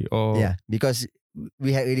injury? Or Yeah, because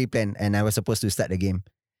we had already planned and I was supposed to start the game.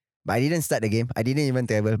 But I didn't start the game. I didn't even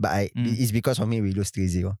travel, but it's because of me we lose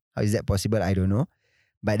 3-0. How is that possible? I don't know.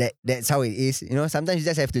 But that's how it is. Sometimes you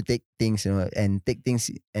just have to take things, and take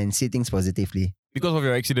things and see things positively. Because of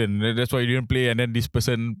your accident, that's why you didn't play and then this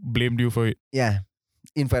person blamed you for it. Yeah,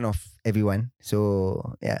 in front of everyone.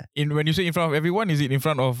 So, yeah. When you say in front of everyone, is it in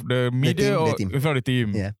front of the media the or team. in front of the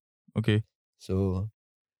team? Yeah. Okay. So,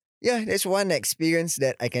 yeah, that's one experience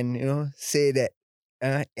that I can, say that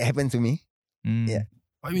it happened to me. Yeah.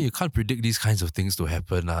 I mean, you can't predict these kinds of things to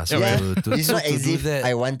happen. So Yeah, to it's not as if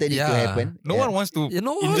I wanted it to happen. No one wants to. You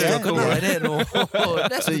know, injure your like that. No,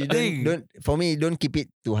 that's So the you thing. don't keep it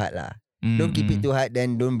too hard lah. Don't keep it too hard,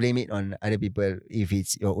 then don't blame it on other people if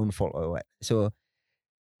it's your own fault or what. So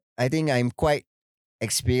I think I'm quite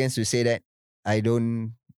experienced to say that I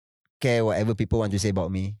don't care whatever people want to say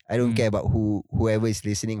about me. I don't care about whoever is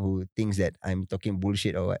listening who thinks that I'm talking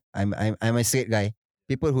bullshit or what. I'm a straight guy.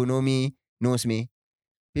 People who know me knows me.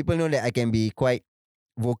 People know that I can be quite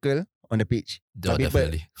vocal on the pitch. Oh, But people,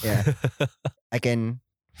 definitely. yeah, I can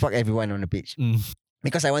fuck everyone on the pitch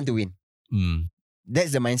because I want to win.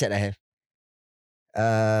 That's the mindset I have.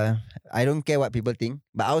 I don't care what people think,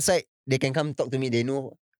 but outside they can come talk to me. They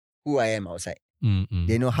know who I am outside.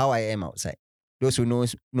 They know how I am outside. Those who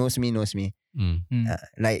knows me knows me.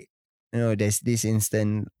 Like there's this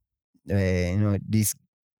instant where this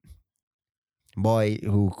boy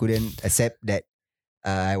who couldn't accept that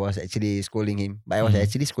I was actually scolding him, but I was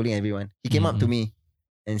actually scolding everyone. He came up to me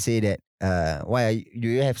and say that why do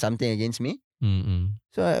you have something against me?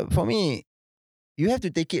 So for me, you have to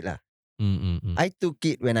take it lah. I took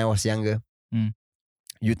it when I was younger.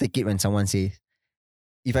 You take it when someone says.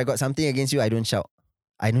 If I got something against you, I don't shout.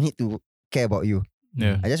 I don't need to care about you.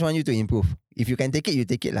 I just want you to improve. If you can take it, you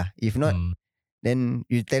take it lah. If not, then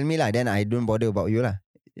you tell me lah. Then I don't bother about you lah.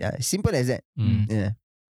 Yeah, simple as that. Yeah.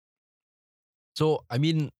 So I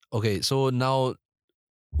mean, okay. So now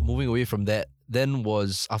moving away from that, then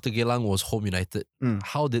was after Geylang was Home United.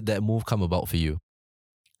 How did that move come about for you?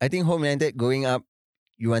 I think Home United growing up,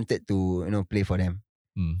 you wanted to play for them.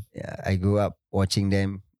 Yeah, I grew up watching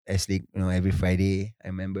them as league. Every Friday. I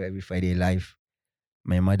remember every Friday live.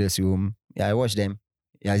 My mother's room. Yeah, I watched them.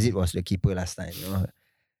 Yazid was the keeper last time.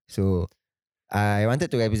 So I wanted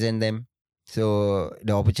to represent them. So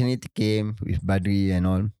the opportunity came with Badri and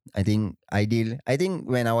all. I think ideal. I think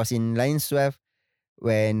when I was in LionsXII,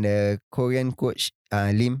 when the Korean coach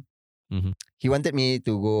Lim, he wanted me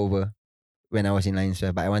to go over when I was in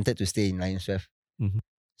LionsXII, but I wanted to stay in LionsXII.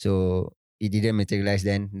 So it didn't materialize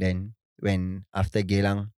then. Then when after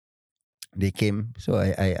Geylang, they came. So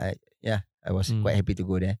I was quite happy to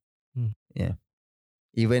go there. Yeah.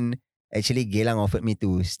 Even actually Geylang offered me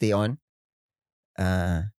to stay on.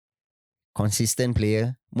 Consistent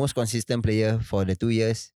player, most consistent player for the 2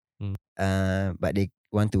 years. But they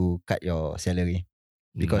want to cut your salary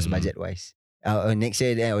because budget wise. Next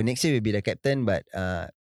year will be the captain, but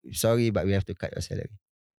sorry, but we have to cut your salary.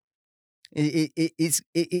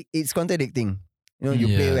 It's contradicting. You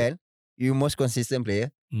play well, you most consistent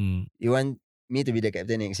player. You want me to be the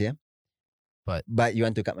captain next year, but you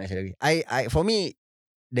want to cut my salary. I for me,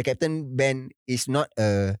 the captain band is not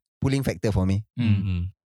a pulling factor for me.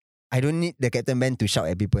 I don't need the captain band to shout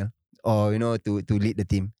at people or to lead the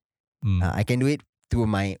team. I can do it through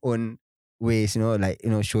my own ways.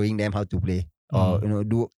 Showing them how to play or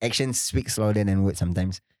do actions speaks louder than words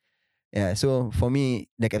sometimes. Yeah. So for me,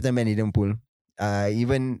 the captain band didn't pull.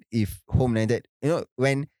 Even if Home United,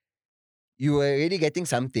 when you were already getting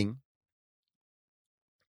something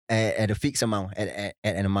at a fixed amount, at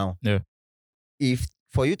an amount. Yeah. If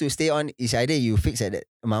for you to stay on, it's either you fix at that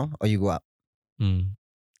amount or you go up.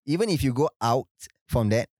 Even if you go out from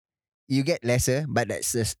that, you get lesser, but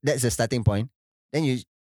that's the starting point. Then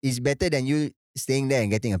it's better than you staying there and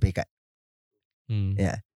getting a pay cut.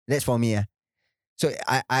 Yeah, that's for me. So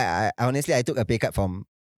I honestly I took a pay cut from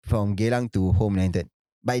Geylang to Home United,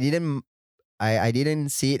 but I didn't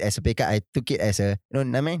see it as a pay cut. I took it as a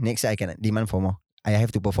next year I can demand for more. I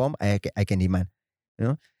have to perform. I can demand.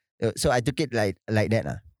 So I took it like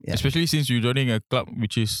that. Yeah. Especially since you're joining a club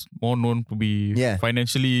which is more known to be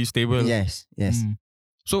financially stable. Yes.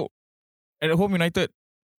 So at Home United,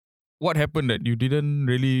 what happened that you didn't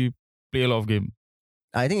really play a lot of games?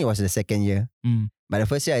 I think it was the second year. But the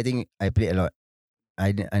first year I think I played a lot.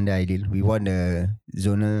 Under Ideal, we won the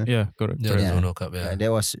zonal. Yeah, correct. Yeah, the zonal cup. Yeah,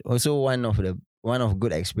 that was also one of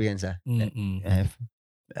good experience. That I have.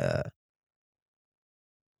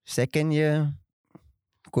 Second year,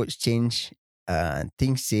 coach change.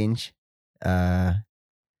 Things change. I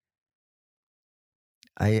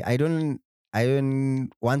don't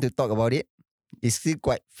want to talk about it. It's still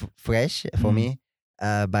quite fresh for me.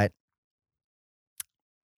 But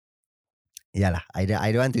yeah lah. I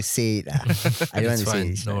don't want to say it. I don't want to say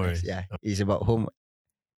it. No worries. Yeah, it's about Home.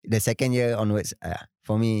 The second year onwards,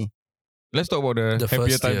 for me. Let's talk about the happier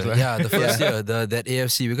first times. Year. Yeah, the first year, that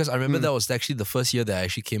AFC, because I remember that was actually the first year that I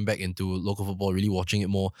actually came back into local football, really watching it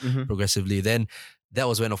more progressively. Then that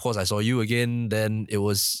was when, of course, I saw you again. Then it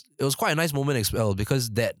was quite a nice moment as well, because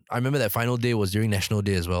I remember that final day was during National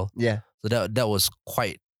Day as well. Yeah. So that was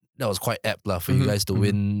quite apt lah for you guys to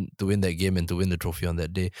win that game and to win the trophy on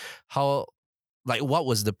that day. What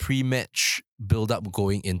was the pre-match build-up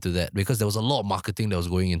going into that? Because there was a lot of marketing that was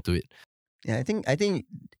going into it. Yeah, I think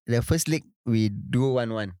the first leg we drew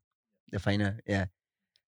 1-1, the final. Yeah,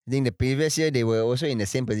 I think the previous year they were also in the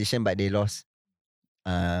same position but they lost.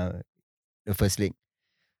 the first leg.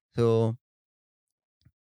 So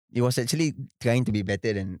it was actually trying to be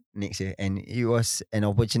better than next year, and it was an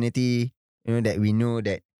opportunity, that we know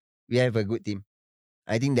that we have a good team.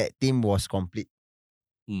 I think that team was complete,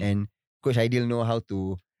 and Coach Aidil know how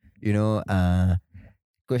to,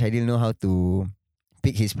 Coach Aidil know how to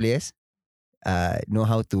pick his players, know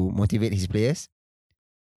how to motivate his players.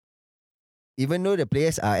 Even though the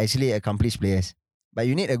players are actually accomplished players, but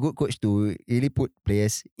you need a good coach to really put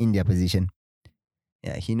players in their position.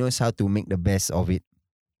 Yeah, he knows how to make the best of it.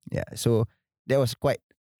 Yeah, so that was quite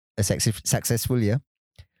a successful year.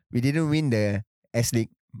 We didn't win the S League,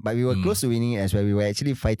 but we were close to winning it as well. We were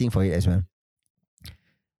actually fighting for it as well.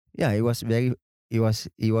 Yeah, it was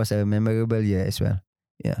a memorable year as well.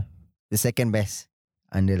 Yeah, the second best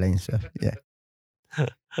under LionsXII. Yeah.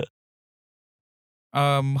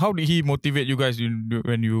 How did he motivate you guys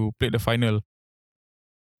when you played the final?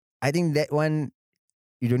 I think that one,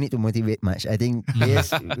 you don't need to motivate much. I think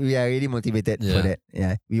players, we are really motivated for that.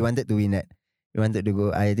 Yeah, we wanted to win that. We wanted to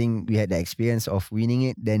go. I think we had the experience of winning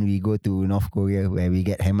it. Then we go to North Korea where we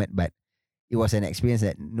get hammered. But it was an experience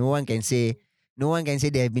that no one can say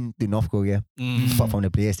they have been to North Korea apart from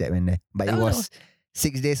the players that went there. But it was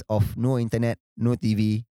 6 days of no internet, no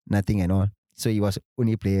TV, nothing at all. So it was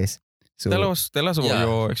only players. So tell us about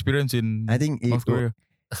your experience in North Korea.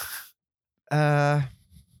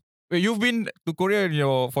 Wait, you've been to Korea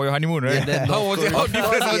for your honeymoon, right? Yeah. How was it? How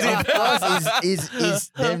different was it? Of course, is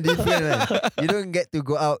damn different, man. You don't get to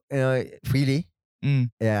go out, freely.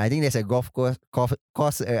 Yeah, I think there's a golf course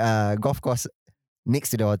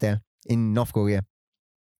next to the hotel in North Korea.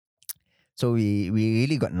 So we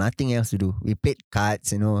really got nothing else to do. We played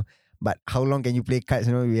cards, but how long can you play cards?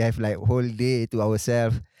 We have like whole day to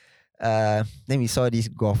ourselves. Then we saw this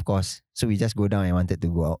golf course, so we just go down and wanted to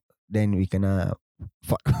go out. Then we kena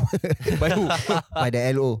fuck By who? by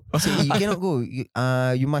the LO. So you cannot go.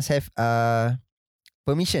 You must have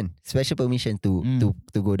special permission to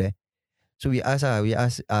go there. So we ask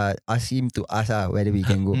him to ask whether we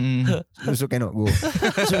can go. So cannot go.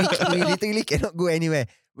 So we literally cannot go anywhere.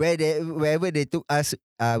 Wherever they took us,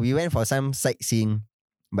 we went for some sightseeing,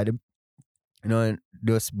 but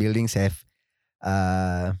those buildings have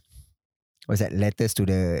letters to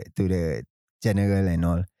the general and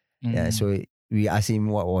all. Yeah, so we asked him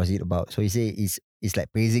what was it about. So he said it's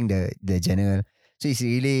like praising the general. So it's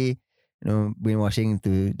really brainwashing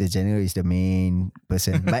to the general is the main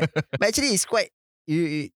person. But actually it's quite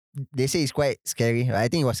they say it's quite scary. I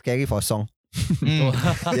think it was scary for Song.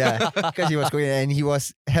 Yeah, because he was Korean and he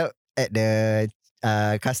was held at the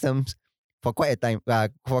customs for quite some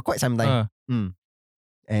time.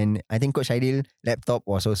 And I think Coach Aidil laptop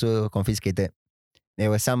was also confiscated.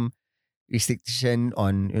 There was some restriction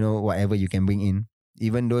on whatever you can bring in.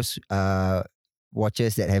 Even those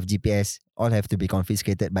watches that have GPS all have to be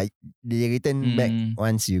confiscated, but they return back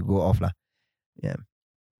once you go off lah. Yeah.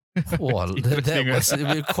 Wow, that must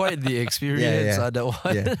be quite the experience. That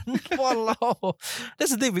one. Yeah. Walao.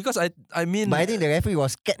 That's the thing because I mean. But I think the referee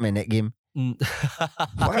was scared, man, that game.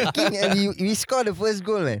 Fucking, we scored the first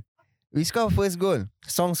goal, man. We scored first goal.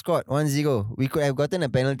 Song scored 1-0. We could have gotten a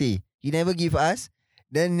penalty. He never give us.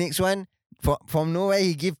 Then next one, from nowhere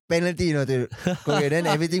he give penalty, to Korea. Then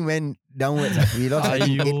everything went downwards. We lost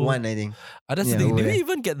 8-1, I think. That's the thing. Did we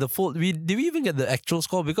even get the actual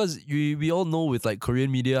score? Because we all know with like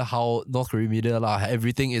Korean media how North Korean media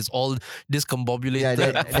everything is all discombobulated.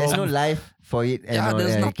 Yeah, there's no live for it. And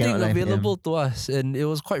there's nothing available to us, and it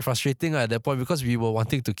was quite frustrating at that point because we were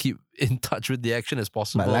wanting to keep in touch with the action as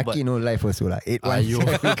possible. But lucky no live also lah.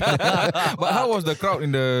 8-1. But how was the crowd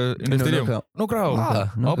in the stadium? No crowd.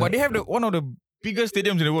 But they have one of the biggest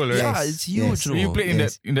stadiums in the world, right? Yeah, it's huge. Yes. You played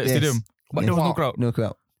in that stadium, but there was no crowd. No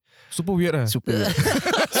crowd. Super weird. Super weird.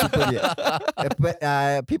 Super weird.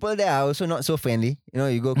 People there are also not so friendly.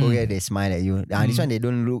 You go Korea, they smile at you. This one they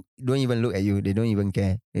don't even look at you. They don't even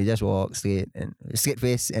care. They just walk straight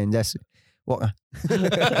face and just walk.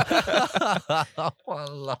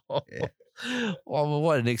 Wow.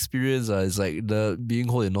 What an experience. It's like the being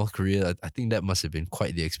whole in North Korea. I think that must have been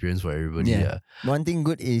quite the experience for everybody. Yeah. One thing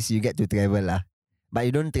good is you get to travel lah, but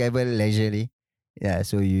you don't travel leisurely. Yeah,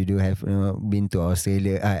 so you do have been to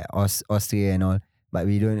Australia, Austria and all, but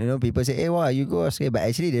we don't. People say, "Hey, wow, you go Australia," but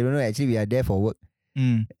actually they don't know. Actually, we are there for work.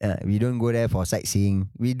 We don't go there for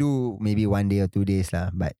sightseeing. We do maybe 1 day or 2 days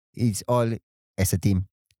lah, but it's all as a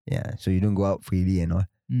team. Yeah, so you don't go out freely and all.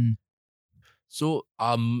 So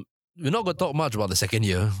we're not going to talk much about the second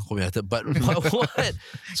year, but what?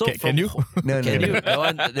 So can you? No. You?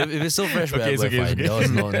 If it's so fresh, we're fine. There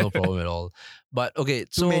was no problem at all. But okay,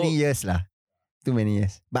 so too many years lah. Too many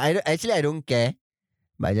years. But I don't care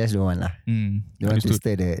But I just don't want lah. Don't want to Understood.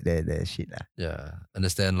 stir the shit lah. Yeah,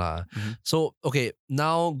 understand lah. Mhm. So, okay,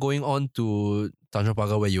 now going on to Tanjong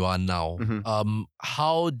Pagar where you are now, Mhm.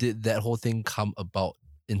 how did that whole thing come about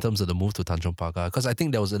in terms of the move to Tanjong Pagar? Because I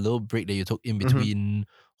think there was a little break that you took in between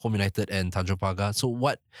Home United and Tanjong Pagar. So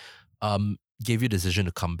what gave you the decision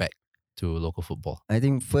to come back to local football? I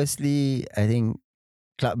think firstly,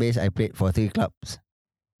 club base I played for 3 clubs.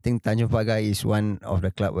 I think Tanjong Pagar is one of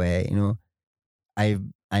the club where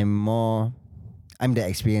I'm the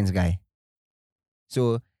experienced guy.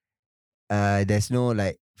 So there's no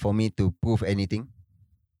like for me to prove anything.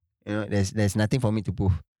 There's nothing for me to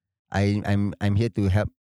prove. I'm here to help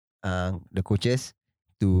the coaches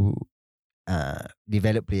to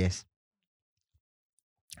develop players.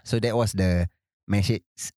 So that was the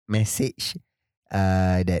message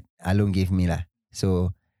that Along gave me lah.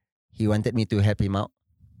 So he wanted me to help him out.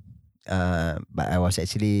 But I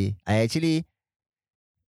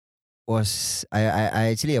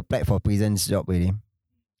actually applied for prison's job with him.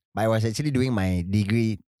 But I was actually doing my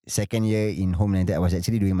degree second year in Home United. I was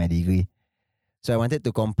actually doing my degree. So I wanted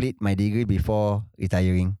to complete my degree before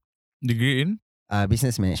retiring. Degree in?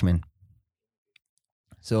 Business management.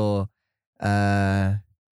 So I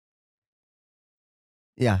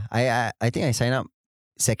think I signed up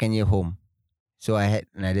second year home. So I had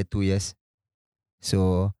another 2 years.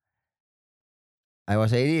 So I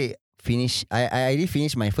was already finished. I already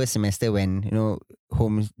finished my first semester when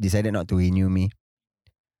home decided not to renew me.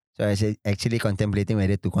 So I was actually contemplating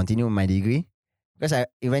whether to continue my degree because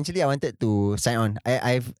eventually I wanted to sign on.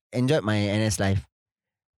 I've enjoyed my NS life.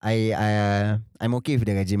 I'm okay with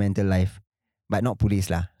the regimental life, but not police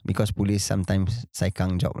lah, because police sometimes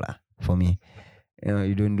saikang job lah for me.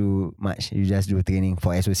 You don't do much. You just do training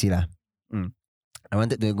for SOC lah. I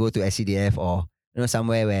wanted to go to SCDF or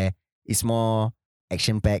somewhere where it's more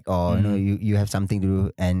action packed or you have something to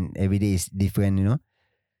do and every day is different.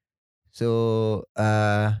 So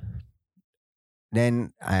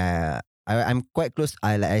then I'm quite close.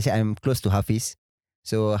 Like I said, I'm close to Hafiz.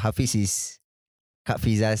 So Hafiz is Kak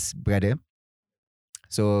Fiza's brother.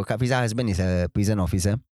 So Kak Fiza's husband is a prison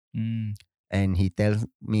officer. And he tells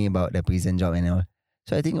me about the prison job and all.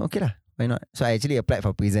 So I think okay lah, why not? So I actually applied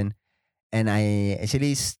for prison, and I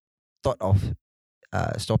actually thought of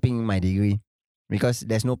stopping my degree because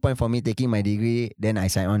there's no point for me taking my degree. Then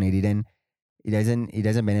I sign on already. Then it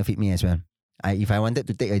doesn't benefit me as well. If I wanted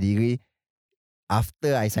to take a degree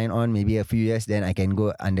after I sign on, maybe a few years, then I can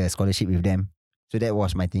go under a scholarship with them. So that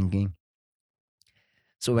was my thinking.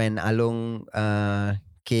 So when Along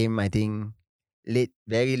came, I think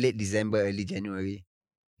very late December, early January,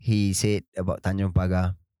 he said about Tanjong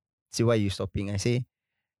Pagar. So why you stopping? I say,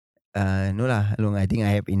 no lah, Along. I think I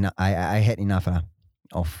have enough. I had enough lah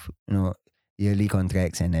of yearly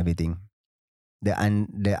contracts and everything. The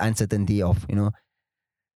uncertainty of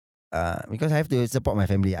because I have to support my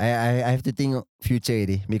family. I have to think future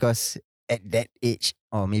already because at that age,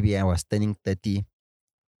 or maybe I was turning 30,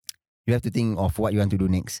 you have to think of what you want to do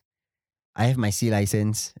next. I have my C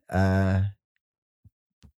license.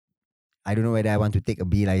 I don't know whether I want to take a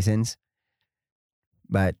B license.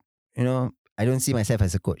 But, I don't see myself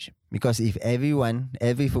as a coach. Because if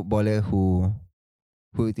every footballer who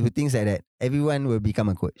thinks like that, everyone will become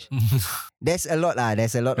a coach. There's a lot lah.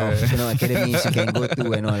 There's a lot of academies you can go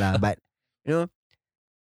to and all lah. But,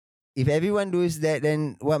 if everyone does that,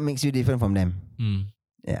 then what makes you different from them?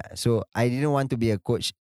 Yeah. So I didn't want to be a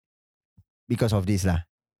coach because of this lah.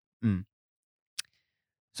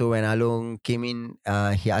 So when Along came in,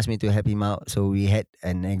 he asked me to help him out. So we had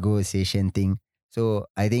a negotiation thing. So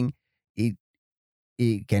I think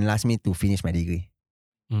it can last me to finish my degree.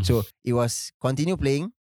 So it was continue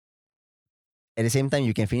playing. At the same time,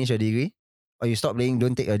 you can finish your degree, or you stop playing,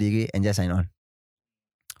 don't take your degree, and just sign on.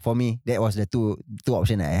 For me, that was the two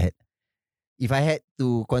options that I had. If I had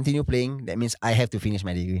to continue playing, that means I have to finish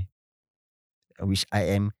my degree, which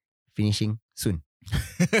I am finishing soon.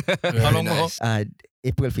 How long more?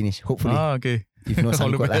 April finish, hopefully. Okay. If no All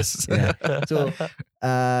the sangkut lah. best. Yeah. So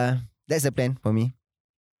that's the plan for me.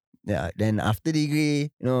 Yeah. Then after degree,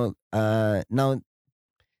 now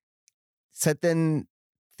certain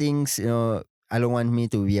things, Along want me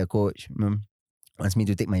to be a coach. Wants me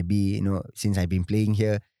to take my B. Since I've been playing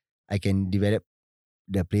here, I can develop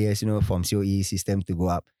the players, from COE system to go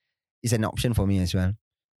up. It's an option for me as well.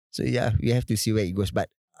 So yeah, we have to see where it goes. But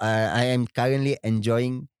I am currently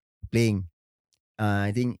enjoying playing.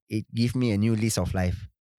 I think it gives me a new lease of life.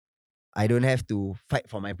 I don't have to fight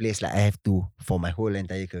for my place like I have to for my whole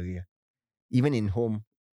entire career. Even in home,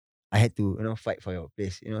 I had to fight for your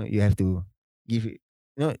place. You have to give it.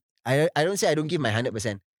 I don't say I don't give my 100%,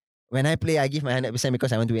 when I play, I give my 100%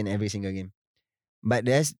 because I want to win every single game. But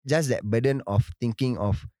there's just that burden of thinking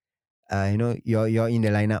of, you're in the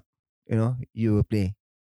lineup, you will play.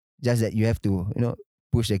 Just that you have to,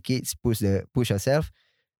 push the kids, push yourself,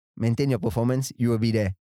 maintain your performance. You will be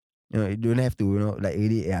there. You don't have to, like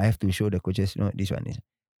really. I have to show the coaches, this one is.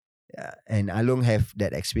 Yeah. And Along have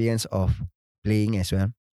that experience of playing as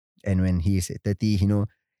well. And when he is 30, he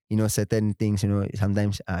knows certain things.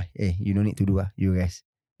 Sometimes hey, you don't need to do you guys.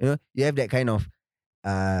 You have that kind of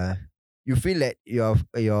you feel that you're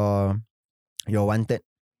wanted.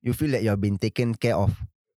 You feel that you're being taken care of.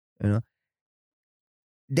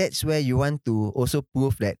 That's where you want to also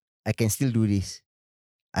prove that I can still do this.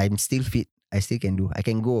 I'm still fit. I still can do. I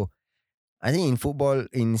can go. I think in football,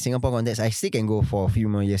 in Singapore context, I still can go for a few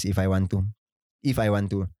more years if I want to.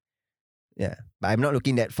 Yeah. But I'm not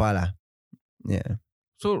looking that far lah. Yeah.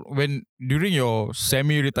 So during your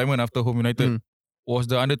semi-retirement after Home United, was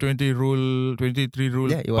the under 23 rule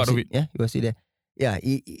part of it? Yeah, it was still there. Yeah,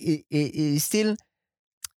 it is still,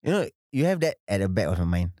 you have that at the back of your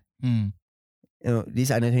mind. These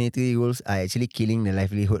under 23 rules are actually killing the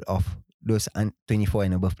livelihood of those 24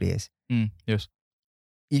 and above players. Yes.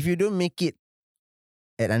 If you don't make it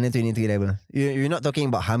at under 23 level, you're not talking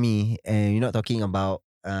about Hami and you're not talking about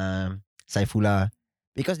Saifullah,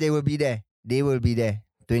 because they will be there.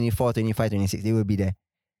 24, 25, 26, they will be there.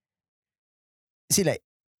 See, like,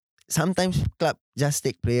 sometimes club just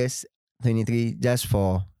take players 23 just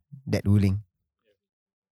for that ruling.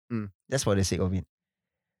 Just for the sake of it.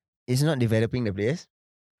 It's not developing the players.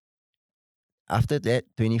 After that,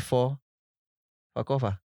 24, fuck off.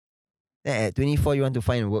 Then at 24, you want to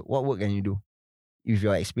find work. What work can you do? If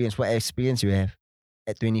your experience, what experience you have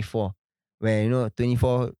at 24? Where,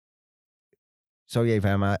 24, sorry if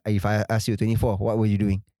I ask you 24, what were you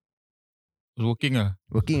doing? Working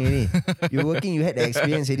Working already. You're working, you had the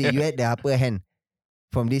experience already. You had the upper hand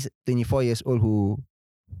from this 24 years old who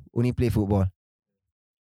only play football.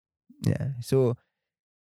 Yeah. So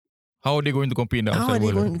how are they going to compete in the outside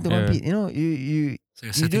world? How are they going to compete? You So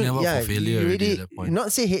you're setting them up for failure already at that point.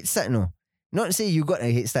 Not say head start, no. Not say you got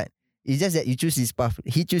a head start. It's just that you choose this path.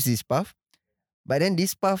 He choose this path. But then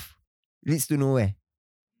this path leads to nowhere.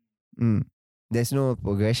 There's no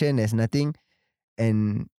progression. There's nothing.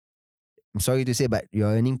 And I'm sorry to say, but you're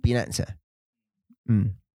earning peanuts.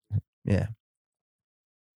 Yeah.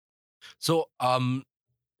 So,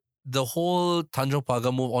 the whole Tanjong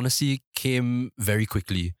Pagar move honestly came very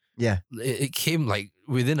quickly. Yeah. It came like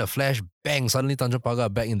within a flash, bang, suddenly Tanjong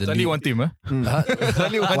Pagar back in the Suddenly league. one team,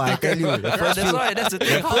 Suddenly one team. I tell you, That's the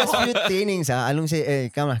thing. the first few trainings, Along say,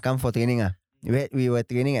 hey, come for training. We were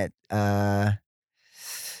training at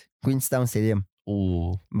Queenstown Stadium.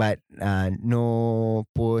 Oh. But no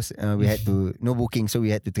post, we had to, no booking, so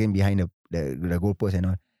we had to train behind the goalpost and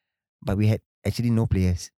all. But we had actually no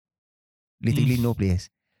players. Literally no players.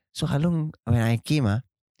 So Along, when I came,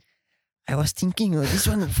 I was thinking, this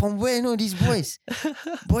one, from where, these boys?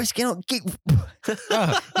 Boys cannot kick.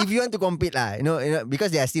 If you want to compete,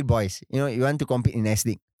 because they are still boys, you want to compete in S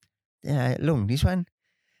League. Yeah, Long, this one,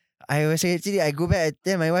 I go back, I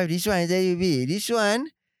tell my wife, this one, I tell you, this one,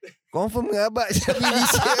 confirm rabak sabi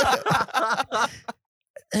this year.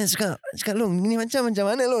 Cakap Long, ni macam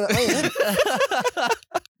mana Long nak main?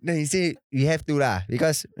 Then he say, we have to lah,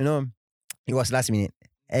 because, it was last minute.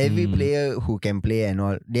 Every player who can play and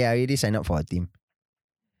all, they already signed up for a team.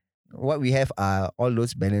 What we have are all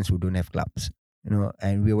those balance who don't have clubs.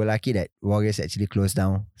 And we were lucky that Warriors actually closed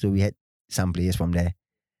down. So we had some players from there,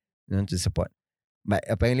 to support. But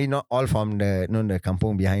apparently not all from the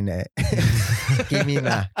kampung behind that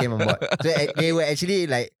came on board. So they were actually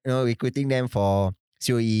like, recruiting them for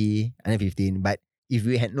COE under 15. But if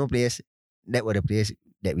we had no players, that were the players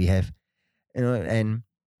that we have. And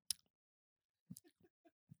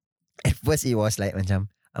at first it was like macam,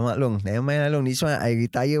 Amak Long, never mind lah Long, this one I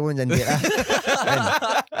retire pun cantik lah.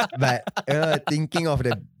 But thinking of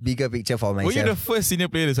the bigger picture for myself. Were you the first senior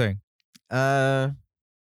player to sign?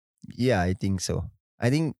 Yeah, I think so. I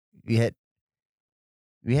think we had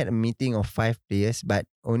a meeting of 5 players, but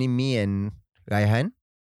only me and Raihan.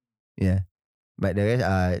 Yeah. But the rest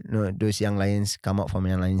are those young lions come out from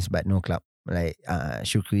young lions but no club. Like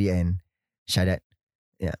Shukri and Shadat.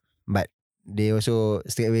 Yeah. But they also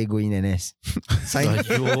straight away go in NS. Signed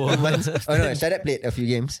 2 months. Oh no, Shadat played a few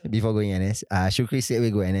games before going NS. Shukri straight away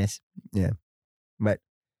go NS. Yeah. But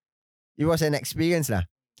it was an experience lah.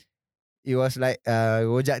 It was like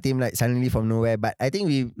Rojak team like suddenly from nowhere. But I think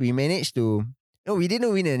we managed to. We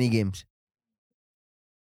didn't win any games.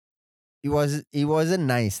 It wasn't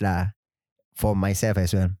nice lah for myself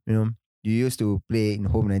as well. You used to play in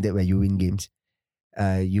Home United where you win games.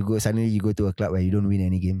 suddenly you go to a club where you don't win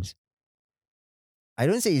any games. I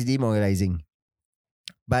don't say it's demoralizing,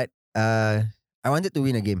 but I wanted to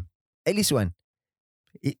win a game, at least one.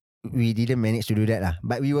 We didn't manage to do that lah,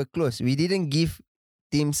 but we were close. We didn't give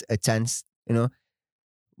teams a chance.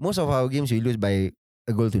 Most of our games we lose by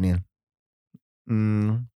a goal to nil.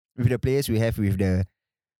 With the players we have,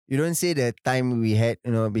 you don't say the time we had,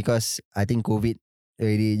 because I think COVID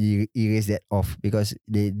already erased that off, because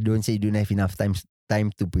they don't say you don't have enough time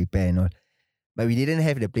to prepare and all. But we didn't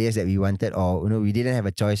have the players that we wanted, or we didn't have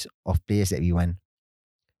a choice of players that we want.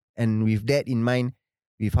 And with that in mind,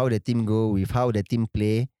 with how the team go, with how the team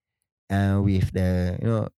play, with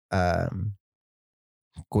the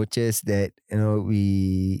coaches that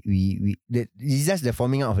it's just the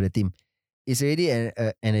forming out of the team. It's already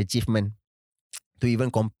an achievement to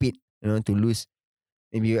even compete. To lose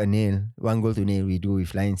maybe a nil, 1 goal to nil. We do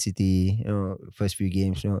with LionsXII. First few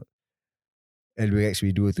games. LionsXII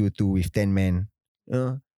we do 2-2 with 10 men.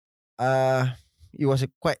 It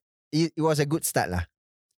was a good start lah.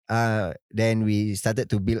 Then we started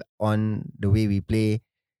to build on the way we play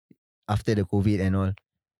after the COVID and all.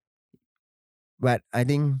 But I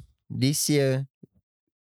think this year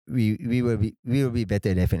we will be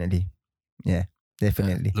better, definitely. Yeah,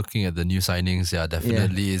 definitely. Looking at the new signings,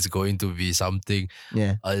 definitely it's going to be something.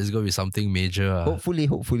 Yeah, it's going to be something major. Hopefully.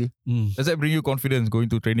 Does that bring you confidence going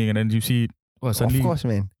to training and then you see? Suddenly, of course,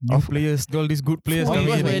 man. New players, all these good players Of coming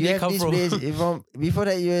course, in. man. You Where they have come these from? players. Before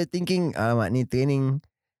that, you were thinking, ni training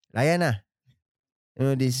layan lah.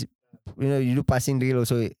 This, you do passing drill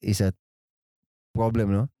also is a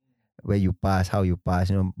problem, where you pass, how you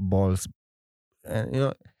pass, balls,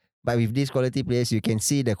 But with these quality players, you can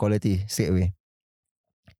see the quality straight away.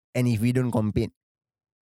 And if we don't compete,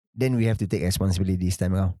 then we have to take responsibility this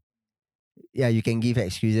time around. Yeah, you can give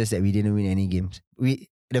excuses that we didn't win any games.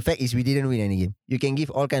 The fact is we didn't win any game. You can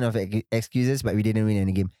give all kind of excuses, but we didn't win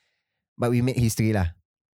any game. But we made history lah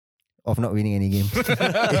of not winning any games.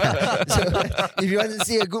 Yeah. So if you want to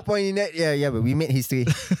see a good point in that, but we made history.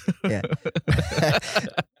 Yeah.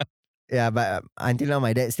 Yeah, but until now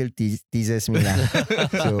my dad still teases me lah.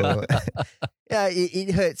 So yeah,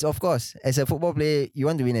 it hurts, of course. As a football player, you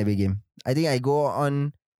want to win every game. I think I go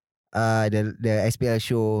on the SPL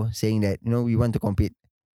show saying that we want to compete,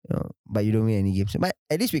 but you don't win any games. But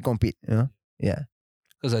at least we compete, Yeah.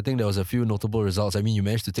 Because I think there was a few notable results. I mean, you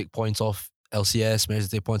managed to take points off LCS,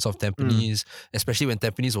 managed to take points off Tampines, especially when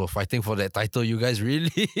Tampines were fighting for that title. You guys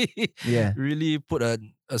really, really put a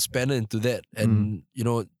spanner into that, and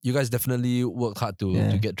you guys definitely worked hard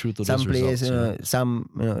to get through to some those players. results.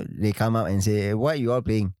 Some they come out and say, "Why are you all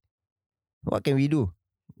playing? What can we do?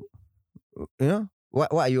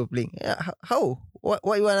 What are you playing? How? What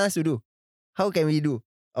you want us to do? How can we do?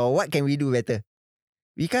 Or what can we do better?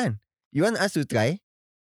 We can't. You want us to try?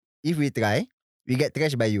 If we try, we get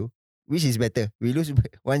trashed by you. Which is better? We lose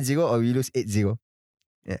 1-0 or we lose 8-0?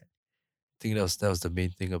 Yeah. I think that was the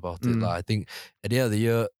main thing about it. I think at the end of the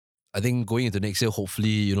year, I think going into next year,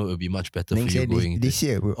 hopefully, it'll be much better Next for you year, going. this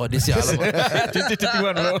year, bro. Oh, this year.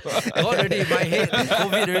 2021, bro. Already in my head,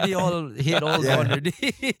 COVID already all gone already.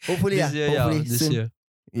 Hopefully, this year, hopefully this soon. year.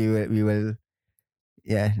 We will.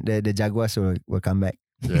 Yeah, the Jaguars will come back.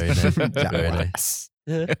 Very nice. Very Jaguars. nice.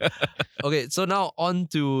 Okay, so now on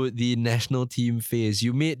to the national team phase.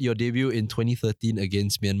 You made your debut in 2013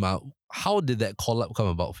 against Myanmar. How did that call-up come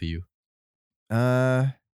about for you?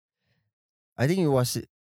 I think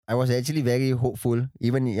I was actually very hopeful,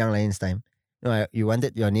 even in Young Lions time. You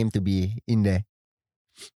wanted your name to be in there.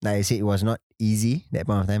 Like I said, it was not easy that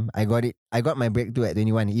point of time. I got it. I got my breakthrough at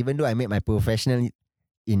 21. Even though I made my professional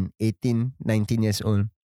in 18, 19 years old,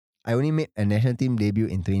 I only made a national team debut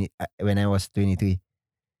when I was 23.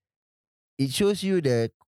 It shows you the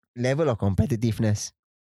level of competitiveness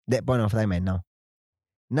that point of time and now.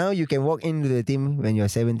 Now you can walk into the team when you're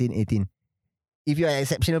 17, 18. If you're an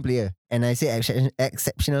exceptional player, and I say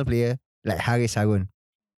exceptional player like Haris Harun,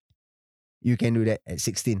 you can do that at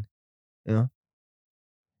 16.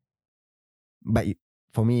 But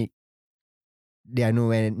for me, they are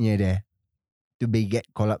nowhere near there to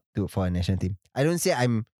get called up for a national team. I don't say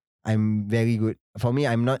I'm very good. For me,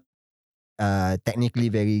 I'm not technically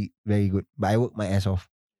very, very good, but I work my ass off.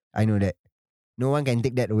 I know that. No one can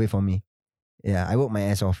take that away from me. Yeah, I work my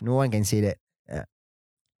ass off. No one can say that.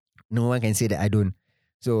 No one can say that I don't.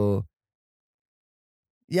 So,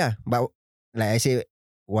 yeah, but like I say,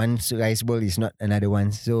 one's rice bowl is not another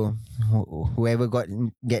one. So, whoever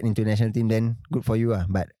get into national team, then good for you.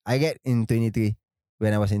 But I get in 23.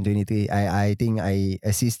 When I was in 23, I think I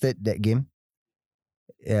assisted that game.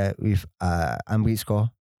 Yeah, with Ambridge score.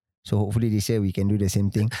 So hopefully this year we can do the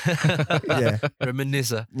same thing. Yeah.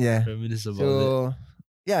 Reminisce. Yeah. Reminisce about it. So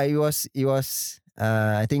yeah, it was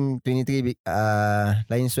I think 23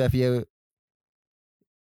 LionsXII year,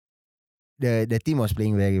 the team was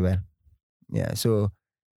playing very well. Yeah. So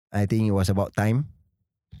I think it was about time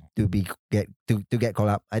to get called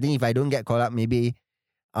up. I think if I don't get called up, maybe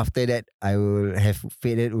after that I will have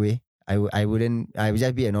faded away. I would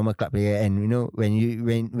just be a normal club player. And when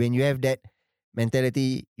you have that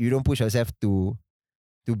mentality, you don't push yourself to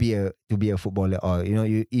be a footballer, or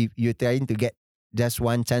if you're trying to get just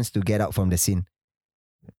one chance to get out from the scene.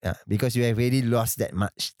 Yeah, because you have already lost that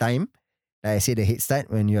much time. Like I said, the head start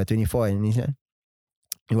when you are 24 and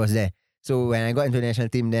it was there. So when I got into the national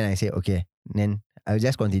team, then I said, okay, then I'll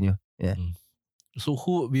just continue. Yeah. So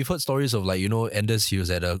we've heard stories of Anders, he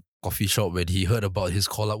was at a coffee shop when he heard about his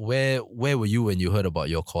call up. Where were you when you heard about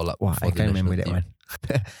your call up? Wow, I can't remember that one.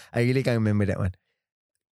 I really can't remember that one.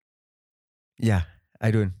 Yeah,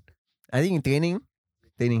 I don't. I think training,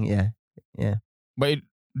 yeah. But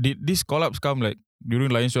did these call-ups come like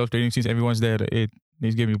during LionsXII training, since everyone's there, like, hey,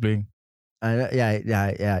 next game you playing?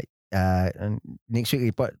 Yeah. Next week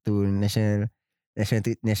report to national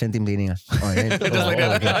team training. Just like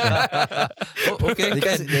that. Okay, yeah. Okay.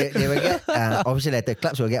 Because they will get official letter.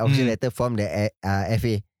 Clubs will get official letter from the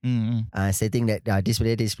FA stating that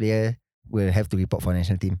this player will have to report for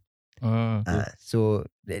national team. Cool. So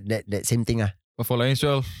that same thing. But for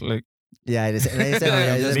LionsXII, like, Yeah, Just go, take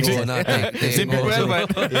same and go. people,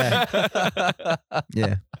 but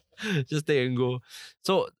yeah. Just take and go.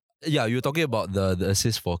 So yeah, you were talking about the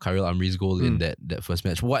assist for Kyril Amri's goal in that first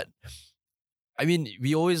match. We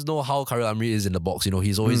always know how Kyril Amri is in the box.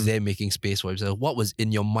 He's always there making space for himself. What was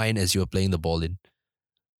in your mind as you were playing the ball in?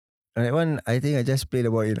 That one, I think I just played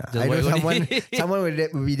the ball in. I know someone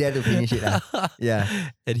will be there to finish it. Yeah.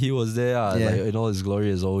 And he was there, Yeah. like in all his glory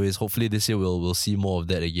as always. Hopefully this year we'll see more of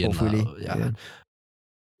that again. Hopefully. Yeah.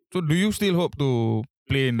 so do you still hope to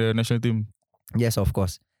play in the national team? Yes, of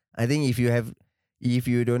course. I think if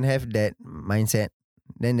you don't have that mindset,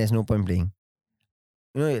 then there's no point playing.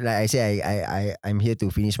 Like I say, I'm here to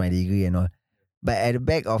finish my degree and all. But at the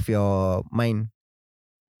back of your mind,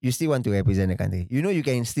 you still want to represent the country. You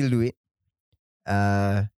can still do it.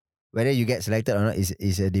 Whether you get selected or not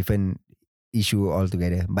is a different issue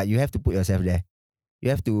altogether. But you have to put yourself there. You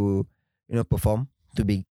have to, perform to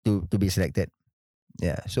be selected.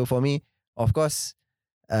 Yeah. So for me, of course,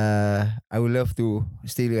 I would love to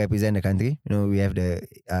still represent the country. We have the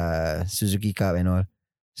Suzuki Cup and all.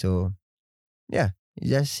 So yeah,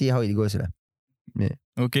 just see how it goes. Yeah.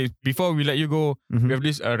 Okay, before we let you go, we have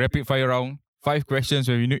this rapid fire round. 5 questions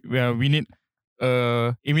where we need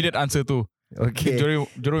immediate answer to. Okay. Jerome,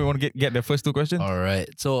 you want to get the first 2 questions? All right.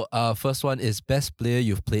 So first one is best player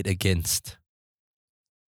you've played against.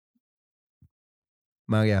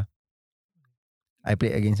 Maria. I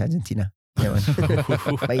played against Argentina. That one.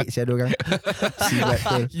 Baik siapa orang.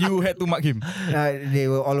 You had to mark him. They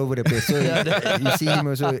were all over the place. So you see him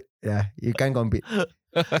also. Yeah, you can't compete.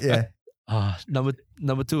 Yeah.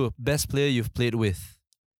 Number 2, best player you've played with.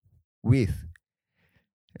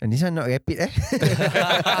 And this one not rapid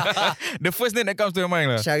The first name that comes to your mind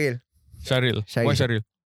lah. Sharil. Why Sharil?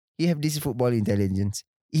 He have this football intelligence.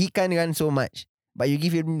 He can't run so much, but you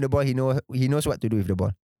give him the ball, he knows what to do with the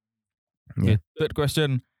ball. Yeah. Okay. Third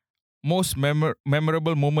question. Most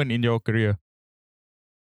memorable moment in your career?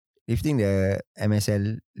 Lifting the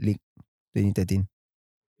MSL League 2013.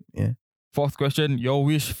 Yeah. Fourth question. Your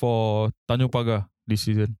wish for Tanjong Pagar this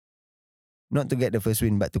season? Not to get the first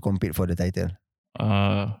win, but to compete for the title.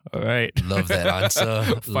 Alright. Love that answer.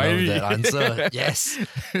 Fiery. Love that answer. Yes.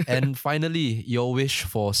 And finally, your wish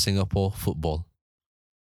for Singapore football.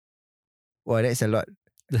 Wow, that's a lot,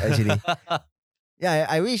 actually. Yeah,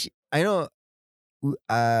 I wish, I know,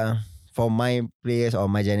 for my players or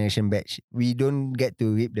my generation batch, we don't get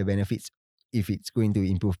to reap the benefits if it's going to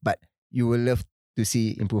improve. But you will love to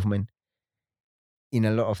see improvement in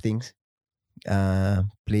a lot of things.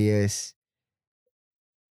 Players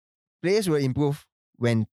will improve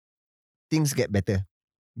when things get better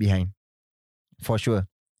behind, for sure.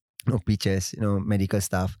 Pitches, medical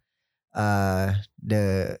stuff,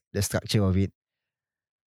 the structure of it.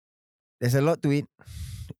 There's a lot to it.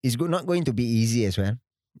 It's not going to be easy as well.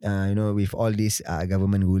 With all these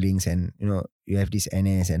government rulings and you have this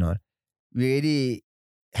NS and all. We already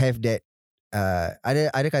have that.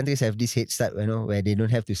 Other countries have this head start, where they don't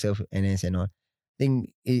have to serve NS and all. I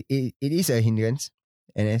think it is a hindrance,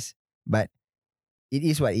 NS, but it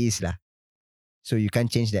is what it is lah. So you can't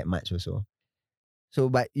change that much also. So,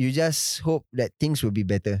 but you just hope that things will be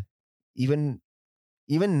better. Even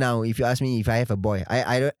even now, if you ask me if I have a boy,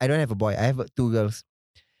 I don't have a boy. I have 2 girls.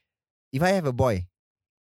 If I have a boy,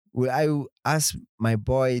 will I ask my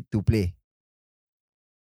boy to play?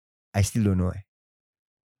 I still don't know.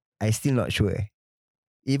 I still not sure.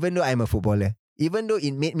 Even though I'm a footballer, even though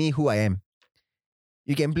it made me who I am.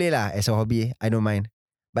 You can play lah as a hobby. I don't mind.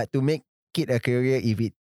 But to make it a career, if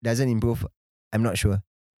it doesn't improve, I'm not sure.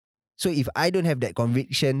 So if I don't have that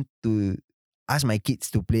conviction to ask my kids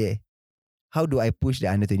to play, how do I push the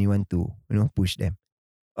under 21 to, push them?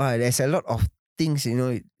 There's a lot of things,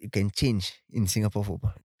 you can change in Singapore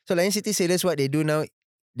football. So LionsXII Sailors, what they do now,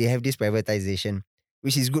 they have this privatization,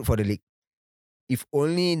 which is good for the league. If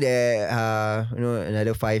only there are,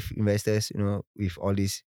 another 5 investors, with all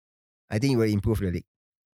this, I think it will improve the league.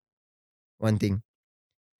 One thing.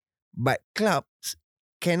 But clubs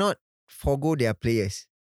cannot forgo their players.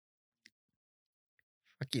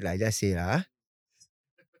 Fuck it lah, just say lah.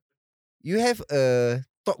 You have a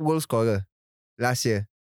top goal scorer last year.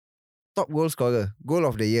 Top goal scorer, goal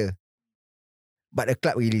of the year. But a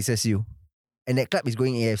club releases you. And that club is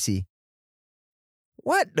going AFC.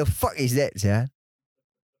 What the fuck is that, yeah?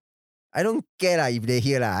 I don't care lah if they're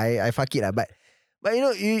here lah. I fuck it lah. But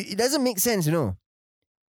it doesn't make sense,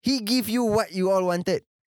 He give you what you all wanted.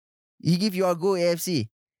 He give you all go AFC.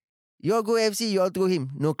 You all go AFC, you all throw him.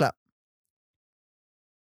 No club.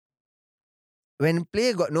 When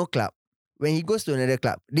player got no club, when he goes to another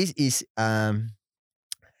club, this is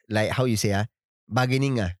like how you say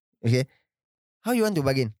bargaining okay? How you want to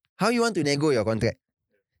bargain? How you want to nego your contract?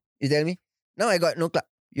 You tell me. Now I got no club.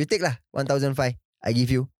 You take lah 1,500. I give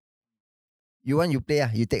you. You want you play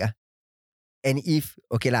you take And if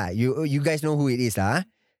okay lah, you guys know who it is lah.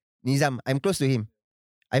 Nizam, I'm close to him.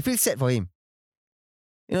 I feel sad for him.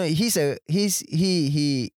 He's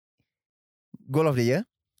goal of the year,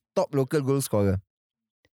 top local goal scorer.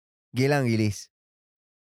 Geylang release.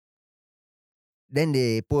 Then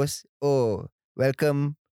they post,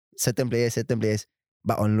 welcome certain players,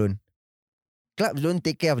 but on loan. Clubs don't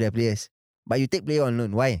take care of their players, but you take player on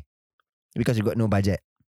loan. Why? Because you got no budget.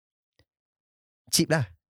 Cheap lah.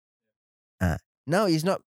 Now it's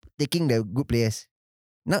not taking the good players.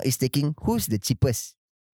 Now it's taking who's the cheapest.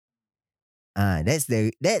 That's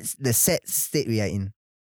the sad state we are in.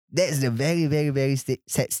 That's the very, very, very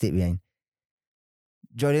sad state we are in.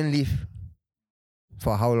 Jordan Leaf.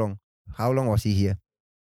 For how long? How long was he here?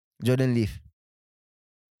 Jordan Leaf.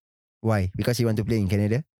 Why? Because he wanted to play in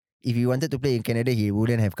Canada? If he wanted to play in Canada, he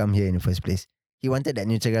wouldn't have come here in the first place. He wanted that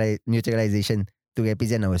neutralization to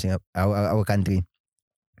represent our country.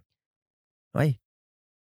 Why?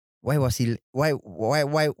 Why was he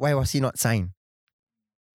not signed?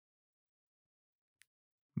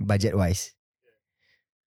 Budget wise.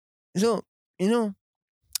 So, in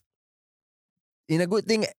a good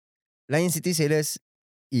thing, LionsXII Sailors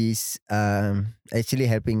is actually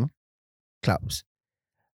helping clubs.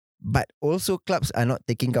 But also clubs are not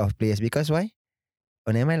taking care of players because why?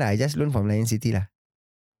 Never mind lah, I just loan from LionsXII lah.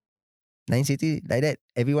 LionsXII, like that,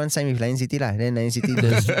 everyone sign with LionsXII lah. Then LionsXII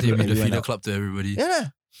they be the feeder club to everybody. Yeah lah.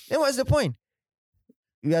 Then what's the point?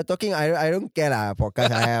 We are talking, I don't care lah,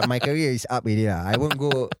 podcast. My career is up already lah. I won't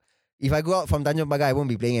go, if I go out from Tanjong Pagar, I won't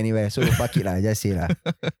be playing anywhere. So fuck it lah, just say lah.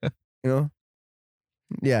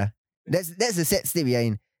 Yeah. That's the sad state we are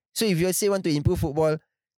in. So if you say want to improve football,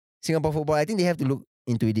 Singapore football, I think they have to look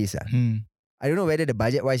into this. I don't know whether the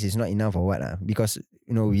budget wise is not enough or what. Because,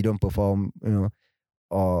 we don't perform,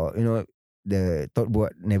 or, the top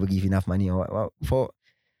board never give enough money or what.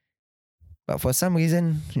 But for some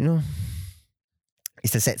reason,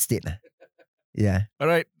 it's a sad state. Yeah. All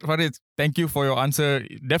right, Faritz, thank you for your answer.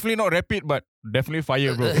 Definitely not rapid, but definitely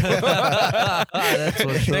fire, bro. That's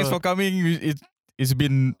for sure. Thanks for coming. It's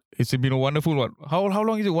been a wonderful one. How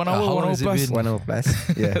long is it? 1 hour? How 1 long hour has it plus? been? 1 hour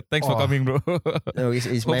plus. Yeah. Thanks for coming, bro. No,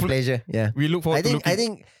 it's my pleasure. Yeah. We look forward I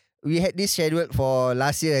think we had this scheduled for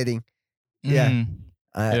last year, I think. Yeah.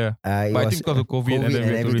 But I think because of COVID and then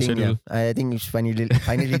we had to everything, reschedule. I think it's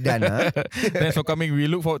finally done. Thanks for coming. We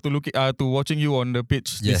look forward to watching you on the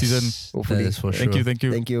pitch this season. Hopefully. That is for sure. Thank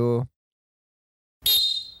you. Thank you.